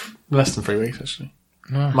 Yeah, less than 3 weeks actually.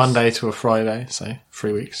 Nice. Monday to a Friday, so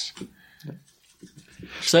 3 weeks.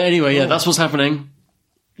 So anyway, that's what's happening.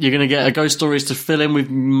 You're going to get a ghost stories to fill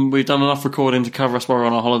in. We've done enough recording to cover us while we're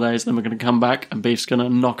on our holidays. Then we're going to come back, and Beef's going to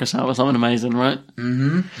knock us out with something amazing, right?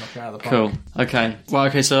 Mm-hmm. Knock it out of the park. Cool. Okay. Well,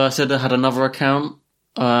 okay. So I said I had another account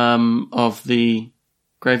of the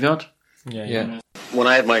graveyard. Yeah. When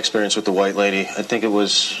I had my experience with the White Lady, I think it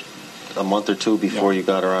was a month or two before you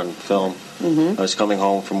got her on film. Mm-hmm. I was coming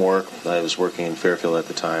home from work. I was working in Fairfield at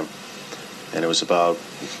the time, and it was about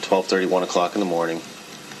 12:30, 1 o'clock in the morning.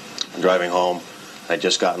 I'm driving home. I'd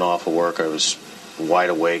just gotten off of work. I was wide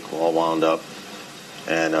awake, all wound up,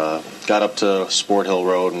 and got up to Sport Hill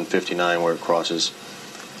Road and 59 where it crosses.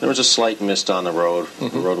 There was a slight mist on the road.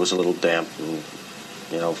 Mm-hmm. The road was a little damp and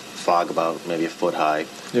fog about maybe a foot high,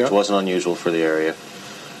 which wasn't unusual for the area.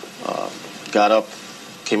 Got up,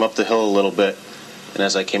 came up the hill a little bit, and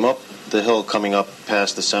as I came up the hill coming up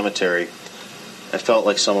past the cemetery, I felt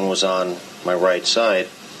like someone was on my right side.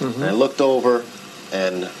 Mm-hmm. And I looked over,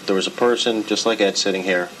 and there was a person, just like Ed, sitting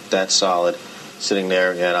here, that solid, sitting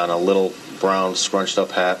there. He had on a little brown scrunched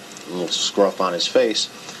up hat, a little scruff on his face.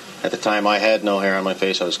 At the time, I had no hair on my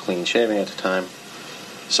face. I was clean shaving at the time.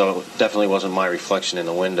 So it definitely wasn't my reflection in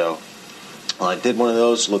the window. Well, I did one of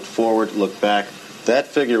those, looked forward, looked back. That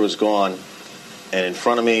figure was gone, and in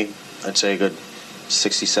front of me, I'd say a good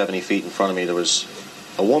 60, 70 feet in front of me, there was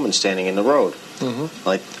a woman standing in the road.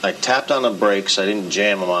 Mm-hmm. I tapped on the brakes. I didn't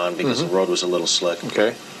jam them on because the road was a little slick.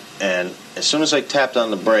 Okay. And as soon as I tapped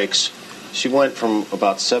on the brakes, she went from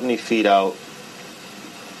about 70 feet out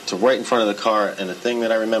to right in front of the car, and the thing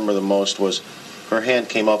that I remember the most was her hand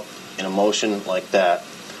came up in a motion like that,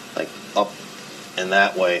 like up and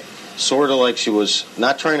that way, sort of like she was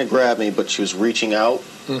not trying to grab me, but she was reaching out.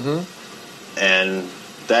 Mm-hmm. And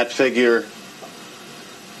that figure,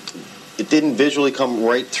 it didn't visually come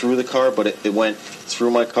right through the car, but it went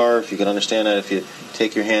through my car. If you can understand that, if you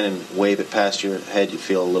take your hand and wave it past your head, you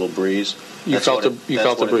feel a little breeze. You felt the breeze.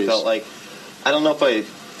 It felt like. I don't know if I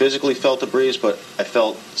physically felt a breeze, but I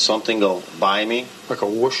felt something go by me. Like a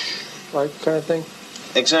whoosh, like kind of thing?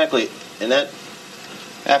 Exactly. And that,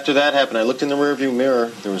 after that happened, I looked in the rearview mirror.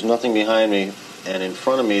 There was nothing behind me, and in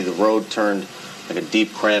front of me, the road turned like a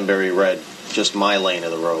deep cranberry red, just my lane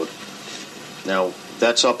of the road. Now,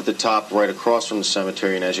 that's up at the top, right across from the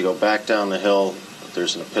cemetery, and as you go back down the hill,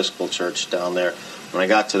 there's an Episcopal church down there. When I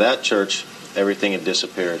got to that church, everything had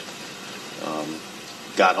disappeared.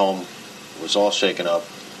 Got home, was all shaken up,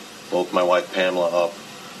 woke my wife Pamela up,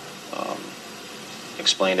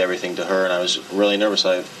 explained everything to her, and I was really nervous.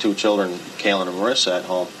 I have 2 children, Kaylin and Marissa, at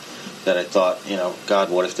home, that I thought, God,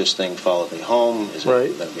 what if this thing followed me home? Is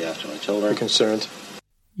it going to be after my children? I'm concerned.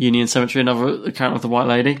 Union Cemetery, another account of the White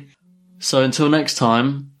Lady. So until next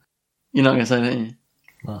time, you're not going to say that, are you?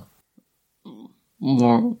 What?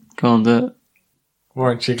 Well, go on, do it.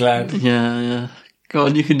 Weren't you glad? Yeah. Go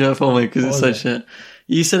on, you can do it for me because it's so shit.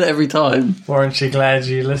 You said it every time. Weren't you glad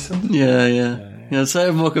you listened? Yeah, say it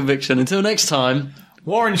with more conviction. Until next time.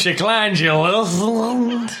 Weren't you glad you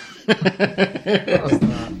listened?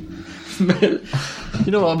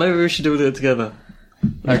 You know what? Maybe we should do it together.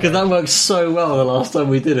 Because that worked so well the last time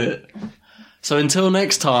we did it. So until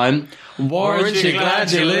next time, weren't you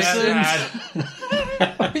glad you listened?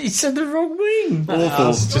 You said the wrong thing. Awful.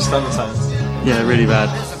 It's just sometimes. Yeah, really bad.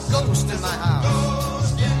 There's a ghost in my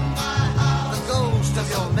house. The ghost of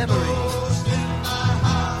your memories.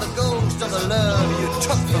 The ghost of the love you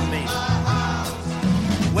took from me.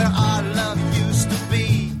 Where our love used to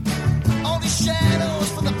be. Only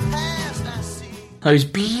shadows from the past I see. Those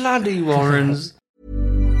bloody Warrens.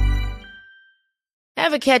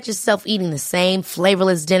 Ever catch yourself eating the same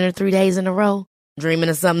flavorless dinner 3 days in a row? Dreaming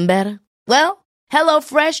of something better? Well,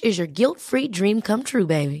 HelloFresh is your guilt-free dream come true,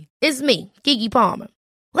 baby. It's me, Keke Palmer.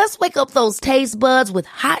 Let's wake up those taste buds with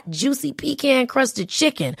hot, juicy pecan-crusted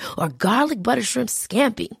chicken or garlic butter shrimp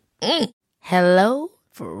scampi. Hello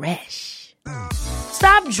Fresh.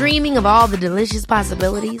 Stop dreaming of all the delicious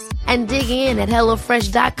possibilities and dig in at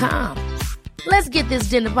HelloFresh.com. Let's get this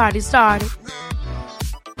dinner party started.